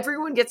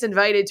 Everyone gets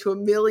invited to a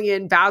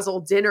million Basel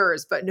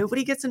dinners, but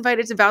nobody gets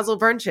invited to Basel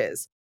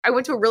brunches. I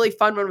went to a really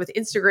fun one with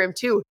Instagram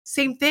too.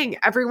 Same thing.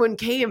 Everyone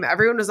came.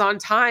 Everyone was on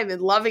time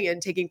and loving it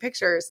and taking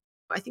pictures.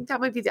 I think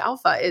that might be the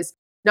alpha, is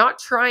not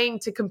trying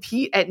to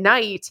compete at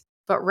night,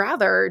 but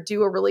rather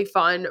do a really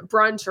fun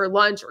brunch or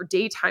lunch or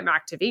daytime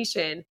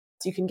activation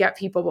so you can get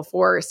people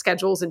before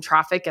schedules and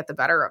traffic get the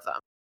better of them.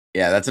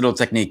 Yeah, that's an old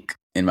technique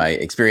in my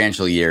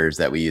experiential years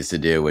that we used to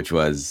do, which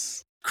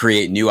was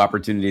create new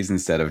opportunities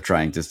instead of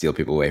trying to steal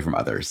people away from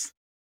others.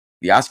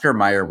 The Oscar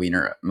Mayer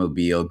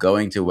Wienermobile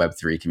going to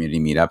Web3 community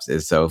meetups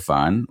is so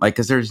fun.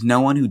 Because there's no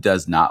one who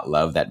does not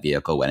love that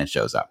vehicle when it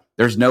shows up.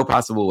 There's no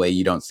possible way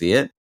you don't see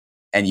it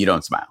and you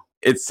don't smile.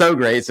 It's so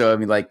great. So,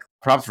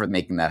 props for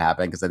making that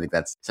happen, because I think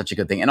that's such a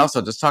good thing. And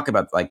also just talk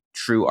about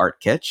true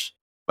art kitsch.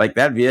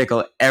 That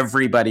vehicle,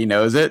 everybody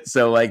knows it.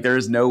 So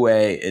there's no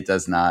way it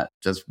does not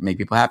just make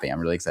people happy. I'm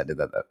really excited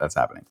that that's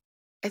happening.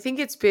 I think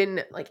it's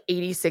been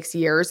 86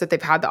 years that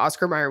they've had the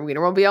Oscar Mayer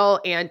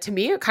Wienermobile. And to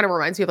me, it kind of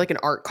reminds me of an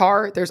art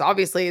car. There's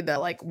obviously the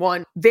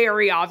one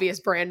very obvious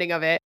branding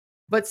of it.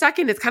 But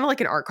second, it's kind of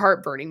like an art car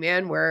at Burning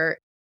Man, where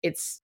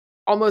it's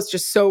almost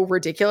just so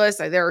ridiculous.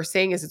 They're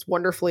saying is it's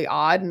wonderfully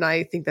odd. And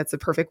I think that's the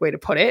perfect way to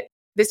put it.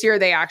 This year,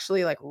 they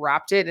actually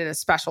wrapped it in a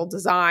special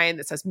design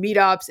that says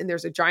meetups. And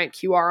there's a giant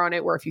QR on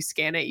it where if you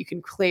scan it, you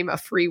can claim a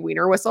free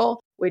wiener whistle,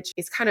 which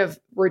is kind of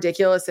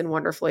ridiculous and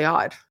wonderfully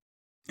odd.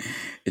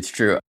 It's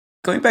true.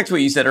 Going back to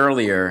what you said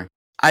earlier,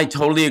 I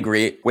totally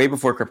agree. Way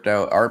before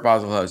crypto, Art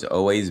Basel has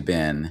always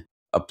been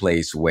a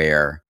place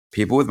where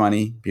people with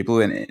money, people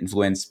with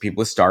influence,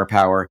 people with star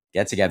power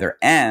get together,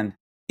 and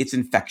it's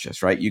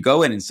infectious, right? You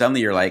go in and suddenly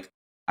you're like,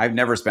 I've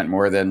never spent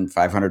more than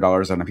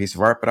 $500 on a piece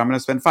of art, but I'm going to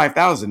spend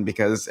 $5,000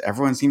 because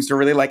everyone seems to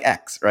really like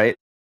X, right?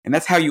 And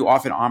that's how you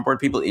often onboard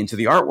people into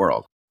the art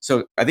world.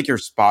 So I think you're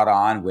spot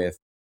on with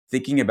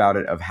thinking about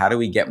it of how do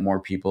we get more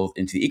people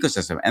into the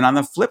ecosystem. And on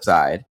the flip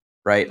side,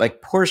 right,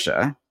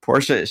 Porsche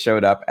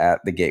showed up at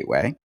the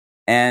gateway.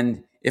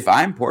 And if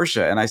I'm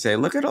Porsche and I say,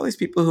 look at all these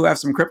people who have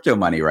some crypto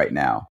money right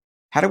now,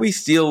 how do we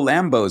steal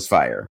Lambo's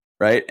fire,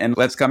 right? And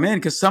let's come in,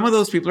 because some of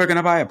those people are going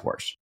to buy a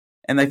Porsche.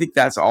 And I think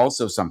that's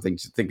also something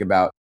to think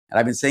about. And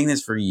I've been saying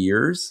this for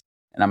years,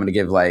 and I'm going to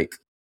give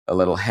a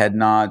little head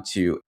nod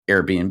to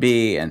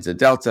Airbnb and to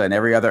Delta and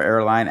every other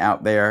airline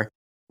out there.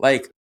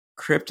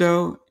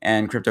 Crypto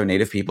and crypto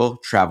native people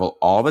travel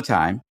all the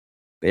time.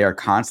 They are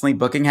constantly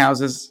booking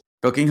houses,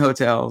 booking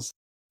hotels.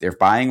 They're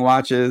buying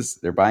watches,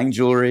 they're buying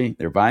jewelry,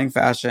 they're buying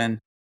fashion,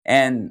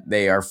 and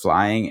they are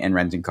flying and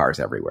renting cars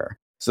everywhere.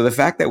 So the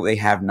fact that they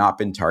have not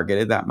been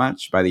targeted that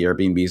much by the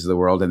Airbnbs of the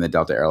world and the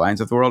Delta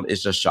Airlines of the world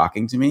is just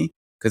shocking to me,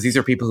 because these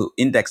are people who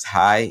index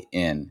high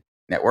in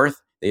net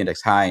worth, they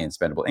index high in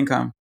spendable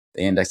income,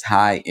 they index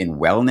high in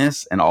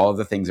wellness and all of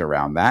the things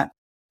around that.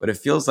 But it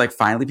feels like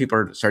finally people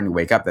are starting to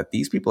wake up that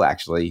these people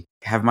actually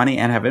have money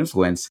and have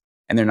influence,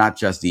 and they're not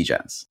just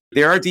degens.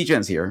 There are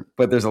degens here,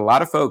 but there's a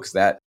lot of folks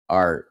that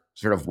are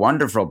sort of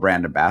wonderful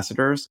brand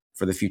ambassadors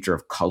for the future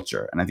of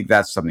culture. And I think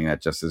that's something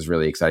that just is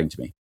really exciting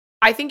to me.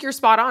 I think you're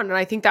spot on. And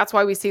I think that's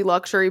why we see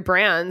luxury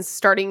brands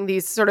starting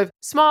these sort of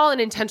small and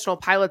intentional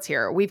pilots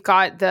here. We've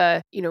got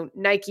the,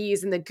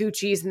 Nikes and the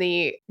Gucci's and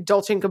the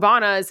Dolce &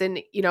 Gabbanas.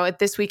 And, at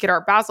this week at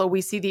Art Basel,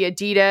 we see the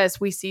Adidas,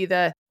 we see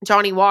the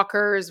Johnny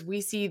Walkers, we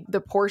see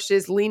the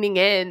Porsches leaning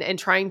in and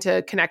trying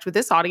to connect with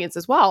this audience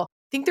as well.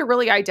 I think they're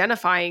really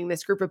identifying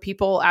this group of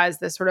people as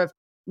the sort of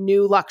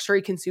new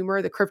luxury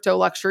consumer, the crypto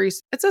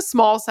luxuries. It's a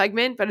small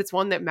segment, but it's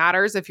one that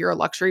matters if you're a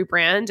luxury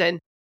brand and,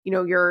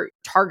 your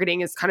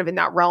targeting is kind of in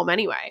that realm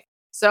anyway.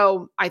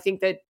 So I think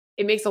that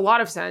it makes a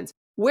lot of sense.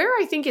 Where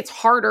I think it's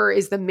harder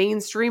is the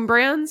mainstream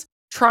brands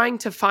trying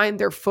to find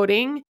their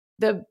footing,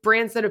 the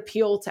brands that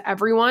appeal to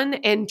everyone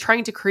and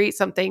trying to create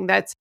something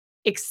that's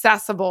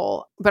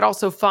accessible, but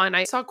also fun.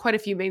 I saw quite a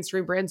few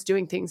mainstream brands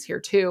doing things here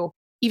too.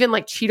 Even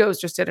Cheetos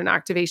just did an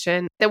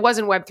activation that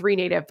wasn't Web3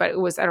 native, but it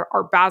was at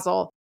Art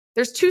Basel.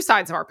 There's two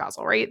sides of Art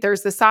Basel, right?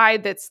 There's the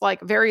side that's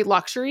very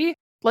luxury.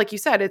 Like you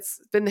said, it's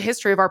been the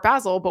history of Art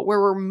Basel, but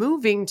where we're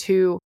moving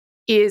to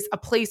is a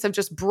place of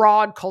just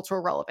broad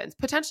cultural relevance.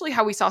 Potentially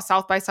how we saw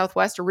South by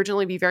Southwest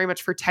originally be very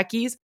much for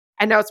techies,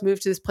 and now it's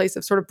moved to this place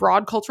of sort of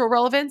broad cultural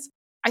relevance.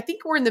 I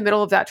think we're in the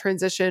middle of that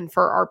transition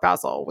for Art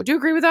Basel. Would you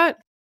agree with that?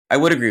 I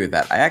would agree with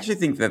that. I actually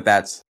think that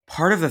that's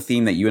part of the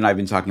theme that you and I have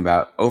been talking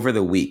about over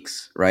the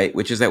weeks, right?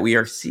 Which is that we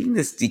are seeing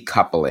this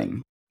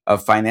decoupling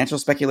of financial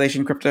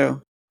speculation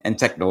crypto and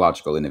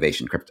technological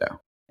innovation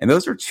crypto. And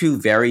those are two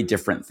very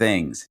different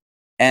things.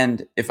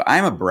 And if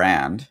I'm a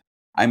brand,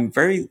 I'm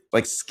very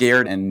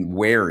scared and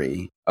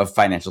wary of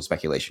financial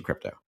speculation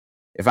crypto.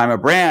 If I'm a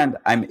brand,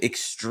 I'm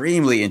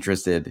extremely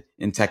interested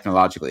in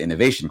technological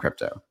innovation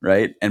crypto,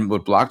 right? And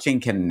what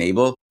blockchain can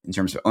enable in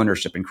terms of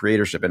ownership and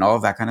creatorship and all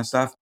of that kind of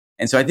stuff.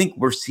 And so I think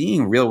we're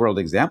seeing real world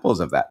examples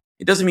of that.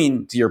 It doesn't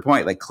mean, to your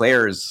point,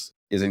 Claire's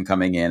isn't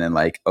coming in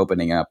and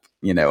opening up,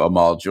 a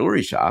mall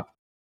jewelry shop.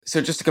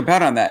 So just to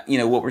compound on that,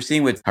 what we're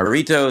seeing with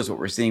Jarritos, what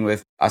we're seeing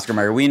with Oscar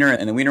Mayer Wiener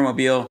and the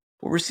Wienermobile,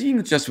 what we're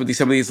seeing just with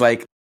some of these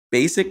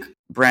basic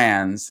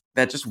brands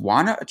that just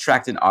want to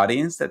attract an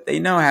audience that they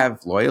know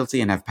have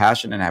loyalty and have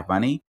passion and have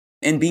money,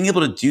 and being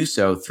able to do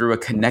so through a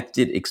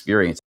connected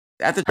experience.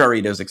 At the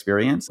Jarritos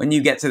experience, when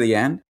you get to the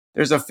end,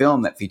 there's a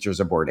film that features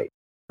a Bored Ape,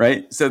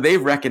 right? So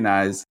they've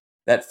recognized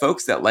that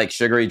folks that like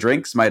sugary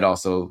drinks might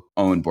also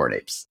own Bored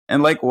Apes.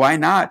 And why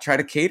not try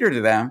to cater to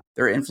them?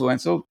 They're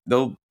influential.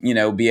 They'll,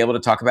 be able to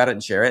talk about it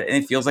and share it.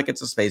 And it feels like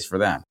it's a space for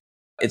them.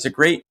 It's a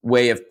great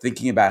way of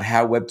thinking about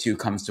how Web 2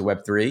 comes to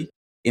Web 3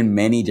 in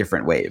many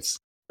different waves,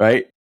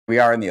 right? We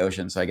are in the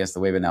ocean, so I guess the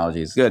wave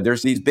analogy is good.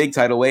 There's these big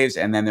tidal waves,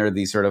 and then there are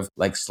these sort of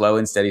slow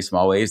and steady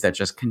small waves that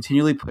just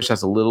continually push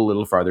us a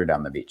little farther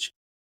down the beach.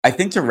 I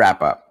think to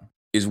wrap up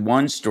is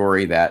one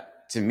story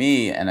that, to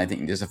me, and I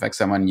think this affects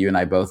someone you and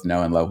I both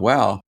know and love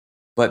well,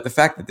 but the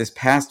fact that this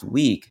past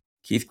week,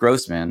 Keith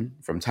Grossman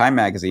from Time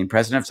Magazine,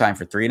 president of Time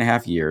for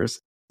 3.5 years,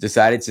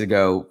 decided to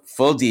go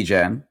full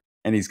degen,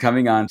 and he's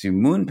coming on to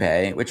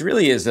MoonPay, which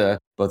really is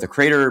both a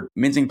creator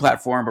minting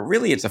platform, but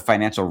really it's a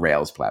financial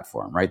rails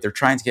platform, right? They're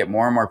trying to get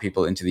more and more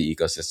people into the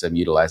ecosystem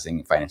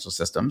utilizing financial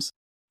systems.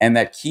 And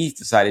that Keith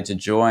decided to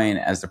join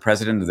as the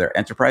president of their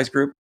enterprise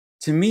group,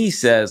 to me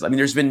says,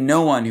 there's been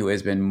no one who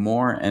has been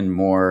more and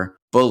more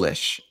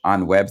bullish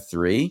on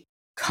Web3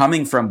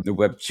 coming from the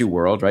Web 2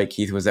 world, right?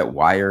 Keith was at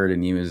Wired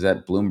and he was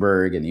at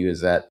Bloomberg and he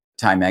was at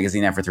Time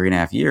Magazine now for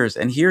 3.5 years.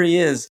 And here he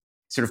is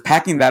sort of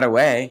packing that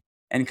away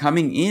and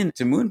coming in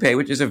to MoonPay,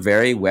 which is a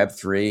very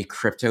Web3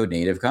 crypto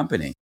native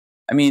company.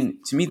 To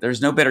me,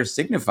 there's no better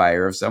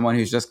signifier of someone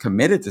who's just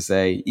committed to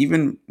say,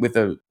 even with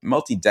a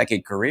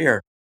multi-decade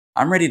career,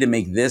 I'm ready to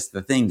make this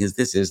the thing because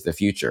this is the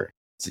future.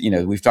 So,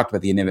 we've talked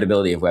about the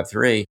inevitability of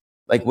Web3.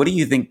 What do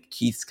you think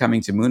Keith's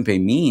coming to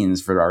MoonPay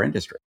means for our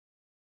industry?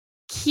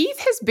 Keith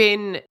has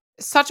been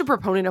such a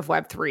proponent of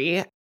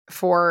Web3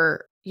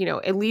 for,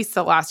 at least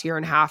the last year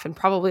and a half and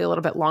probably a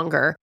little bit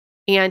longer.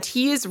 And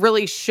he has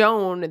really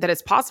shown that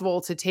it's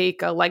possible to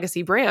take a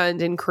legacy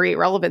brand and create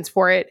relevance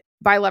for it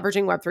by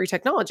leveraging Web3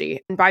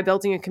 technology and by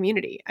building a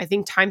community. I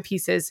think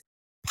Timepieces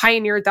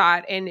pioneered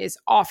that and is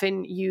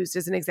often used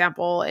as an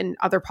example in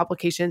other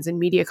publications and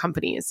media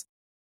companies.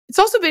 It's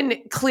also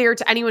been clear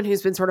to anyone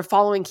who's been sort of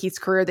following Keith's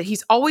career that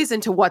he's always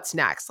into what's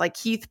next.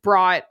 Keith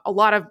brought a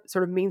lot of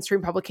sort of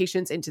mainstream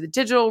publications into the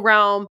digital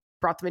realm,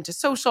 brought them into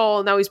social,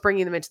 and now he's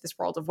bringing them into this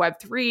world of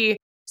Web3.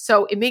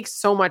 So it makes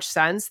so much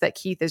sense that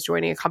Keith is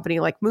joining a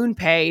company like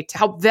MoonPay to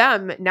help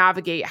them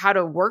navigate how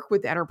to work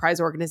with enterprise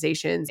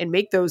organizations and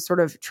make those sort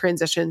of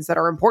transitions that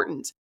are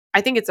important. I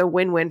think it's a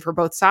win-win for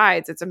both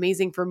sides. It's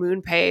amazing for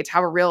MoonPay to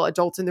have a real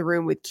adult in the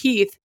room with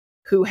Keith,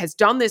 who has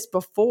done this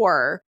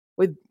before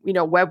with,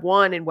 Web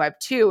 1 and Web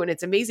 2. And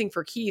it's amazing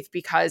for Keith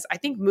because I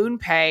think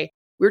MoonPay,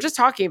 we were just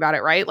talking about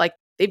it, right?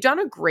 They've done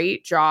a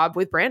great job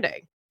with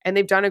branding and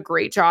they've done a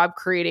great job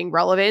creating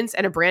relevance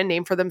and a brand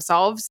name for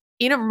themselves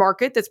in a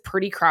market that's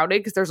pretty crowded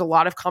because there's a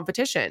lot of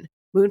competition.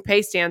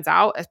 MoonPay stands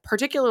out, as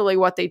particularly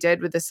what they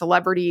did with the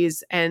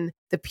celebrities and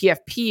the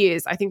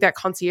PFPs. I think that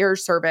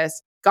concierge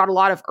service got a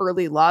lot of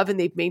early love and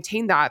they've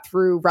maintained that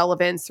through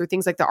relevance, through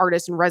things like the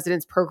artist in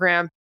residence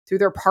program, through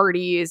their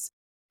parties.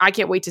 I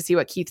can't wait to see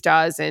what Keith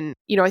does. And,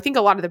 I think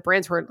a lot of the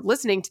brands who are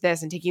listening to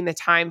this and taking the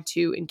time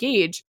to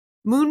engage,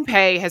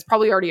 MoonPay has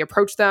probably already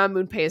approached them.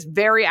 MoonPay is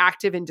very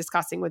active in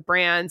discussing with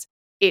brands.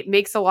 It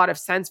makes a lot of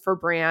sense for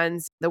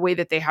brands, the way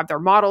that they have their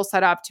model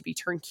set up to be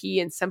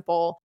turnkey and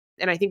simple.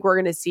 And I think we're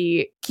going to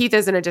see Keith,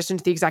 as an addition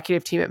to the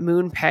executive team at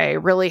MoonPay,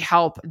 really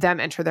help them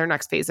enter their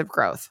next phase of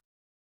growth.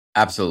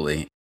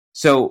 Absolutely.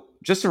 So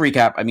just to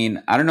recap,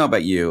 I don't know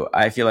about you.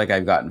 I feel like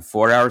I've gotten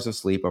 4 hours of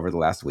sleep over the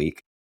last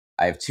week.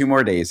 I have 2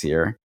 more days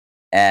here.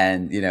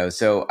 And,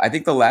 so I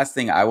think the last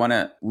thing I want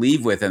to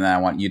leave with, and then I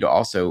want you to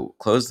also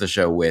close the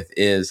show with,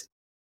 is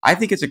I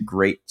think it's a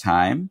great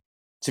time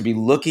to be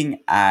looking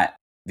at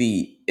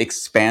the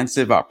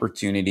expansive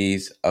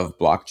opportunities of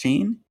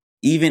blockchain,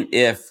 even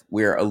if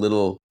we're a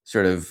little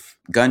sort of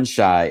gun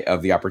shy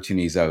of the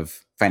opportunities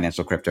of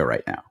financial crypto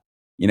right now.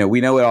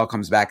 We know it all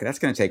comes back, and that's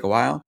going to take a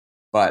while,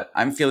 but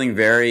I'm feeling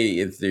very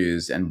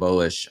enthused and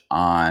bullish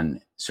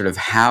on sort of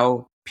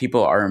how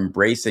people are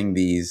embracing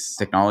these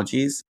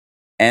technologies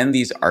and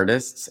these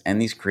artists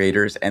and these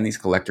creators and these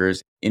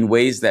collectors in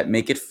ways that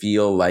make it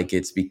feel like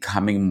it's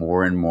becoming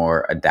more and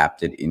more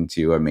adapted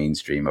into a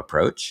mainstream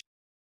approach.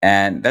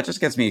 And that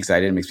just gets me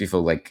excited. It makes me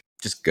feel like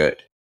just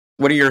good.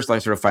 What are your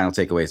sort of final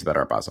takeaways about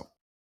Art Basel?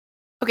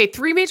 Okay,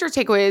 3 major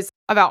takeaways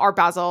about Art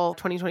Basel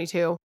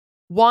 2022.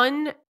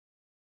 One,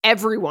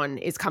 everyone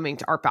is coming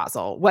to Art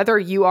Basel, whether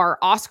you are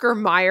Oscar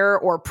Mayer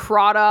or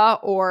Prada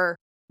or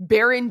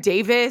Baron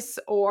Davis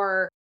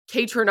or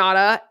Kate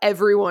Renata,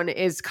 everyone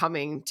is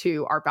coming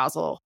to Art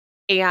Basel.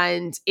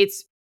 And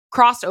it's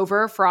crossed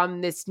over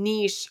from this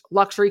niche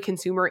luxury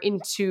consumer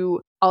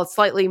into a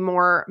slightly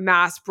more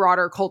mass,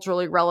 broader,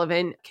 culturally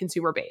relevant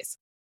consumer base.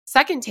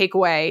 Second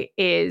takeaway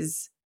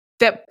is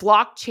that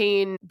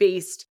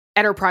blockchain-based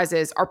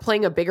enterprises are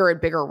playing a bigger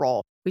and bigger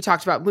role. We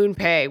talked about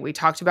MoonPay. We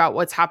talked about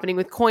what's happening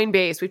with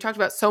Coinbase. We've talked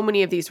about so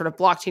many of these sort of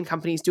blockchain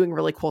companies doing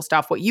really cool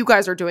stuff. What you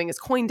guys are doing is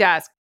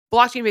CoinDesk.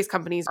 Blockchain-based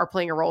companies are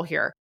playing a role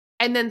here.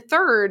 And then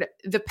third,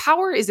 the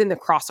power is in the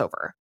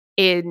crossover.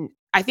 In,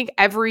 I think,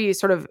 every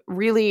sort of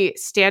really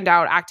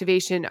standout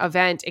activation,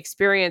 event,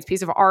 experience,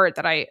 piece of art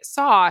that I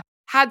saw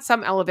had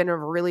some element of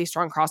a really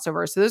strong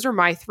crossover. So those are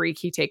my 3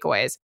 key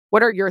takeaways.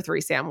 What are your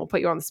 3, Sam? We'll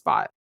put you on the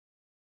spot.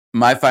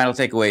 My final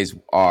takeaways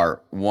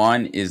are,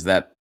 one is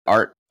that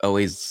art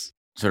always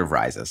sort of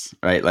rises,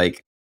 right?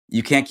 Like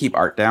you can't keep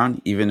art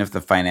down, even if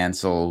the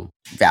financial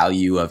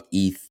value of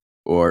ETH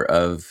or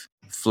of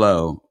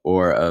Flow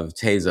or of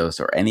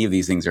Tezos or any of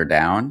these things are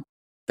down,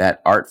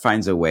 that art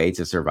finds a way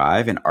to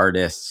survive and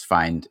artists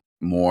find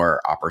more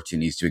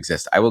opportunities to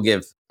exist. I will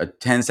give a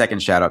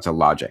 10-second shout out to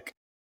Logic.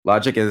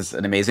 Logic is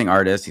an amazing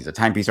artist. He's a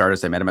timepiece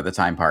artist. I met him at the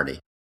Time Party.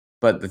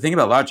 But the thing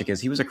about Logic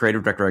is he was a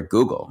creative director at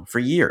Google for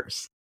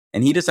years.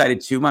 And he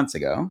decided 2 months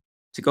ago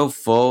to go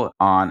full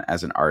on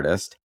as an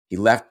artist. He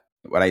left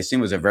what I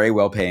assume was a very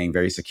well-paying,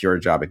 very secure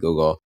job at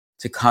Google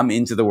to come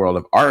into the world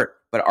of art,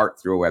 but art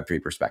through a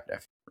Web3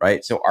 perspective,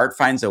 right? So art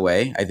finds a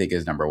way, I think,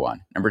 is number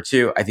 1. Number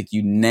 2, I think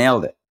you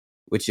nailed it,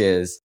 which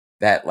is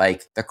that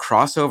like the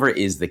crossover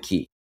is the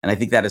key. And I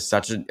think that is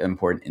such an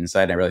important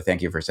insight. I really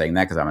thank you for saying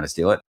that because I'm going to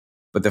steal it.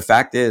 But the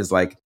fact is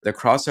like the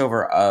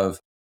crossover of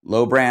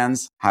low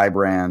brands, high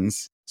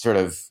brands, sort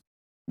of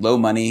low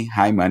money,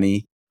 high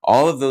money,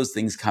 all of those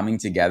things coming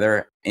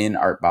together in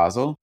Art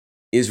Basel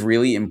is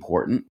really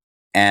important.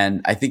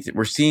 And I think that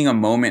we're seeing a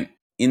moment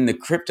in the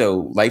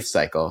crypto life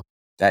cycle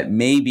that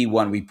may be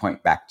one we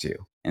point back to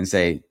and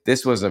say,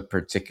 this was a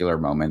particular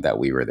moment that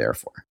we were there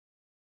for.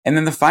 And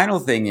then the final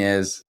thing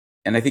is,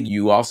 and I think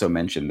you also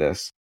mentioned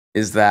this,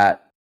 is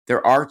that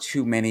there are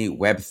too many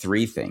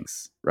Web3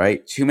 things,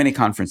 right? Too many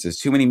conferences,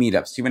 too many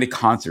meetups, too many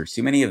concerts,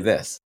 too many of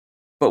this.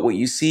 But what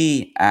you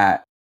see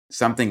at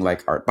something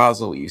like Art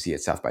Basel, what you see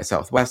at South by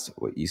Southwest,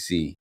 what you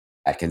see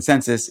at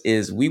Consensus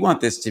is we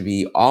want this to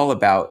be all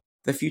about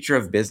the future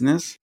of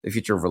business, the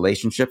future of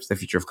relationships, the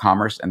future of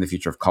commerce, and the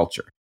future of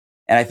culture.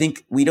 And I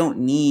think we don't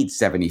need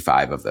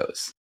 75 of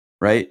those,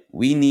 right?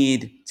 We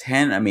need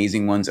 10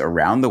 amazing ones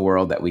around the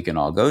world that we can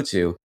all go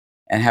to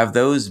and have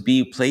those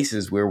be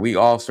places where we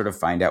all sort of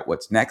find out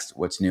what's next,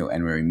 what's new,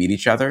 and where we meet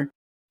each other.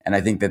 And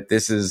I think that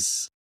this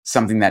is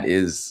something that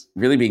is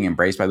really being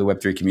embraced by the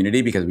Web3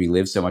 community because we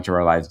live so much of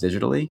our lives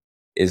digitally,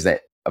 is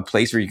that a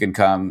place where you can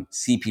come,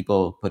 see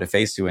people, put a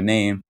face to a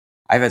name.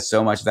 I've had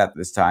so much of that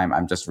this time.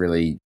 I'm just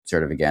really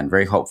sort of, again,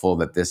 very hopeful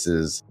that this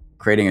is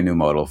creating a new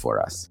modal for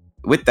us.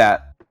 With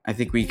that, I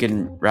think we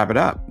can wrap it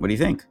up. What do you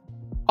think?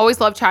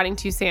 Always love chatting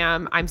to you,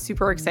 Sam. I'm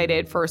super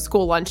excited for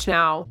school lunch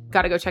now.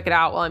 Got to go check it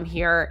out while I'm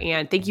here.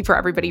 And thank you for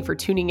everybody for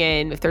tuning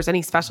in. If there's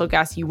any special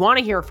guests you want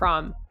to hear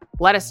from,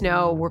 let us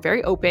know. We're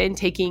very open,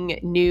 taking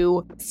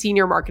new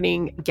senior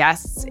marketing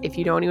guests if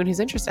you know anyone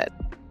who's interested.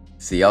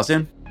 See y'all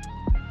soon.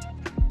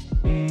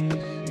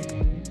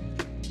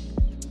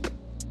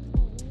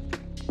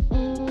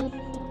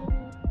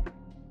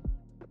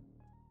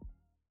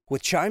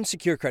 With Chime's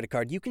secure credit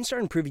card, you can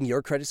start improving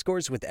your credit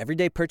scores with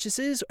everyday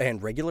purchases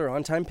and regular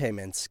on-time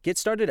payments. Get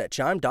started at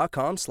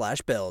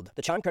chime.com/build.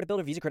 The Chime Credit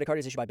Builder Visa Credit Card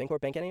is issued by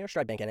Bancorp Bank N.A. or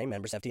Stride Bank N.A.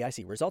 Members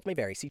FDIC. Results may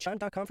vary. See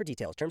chime.com for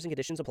details. Terms and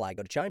conditions apply.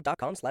 Go to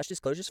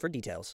chime.com/disclosures for details.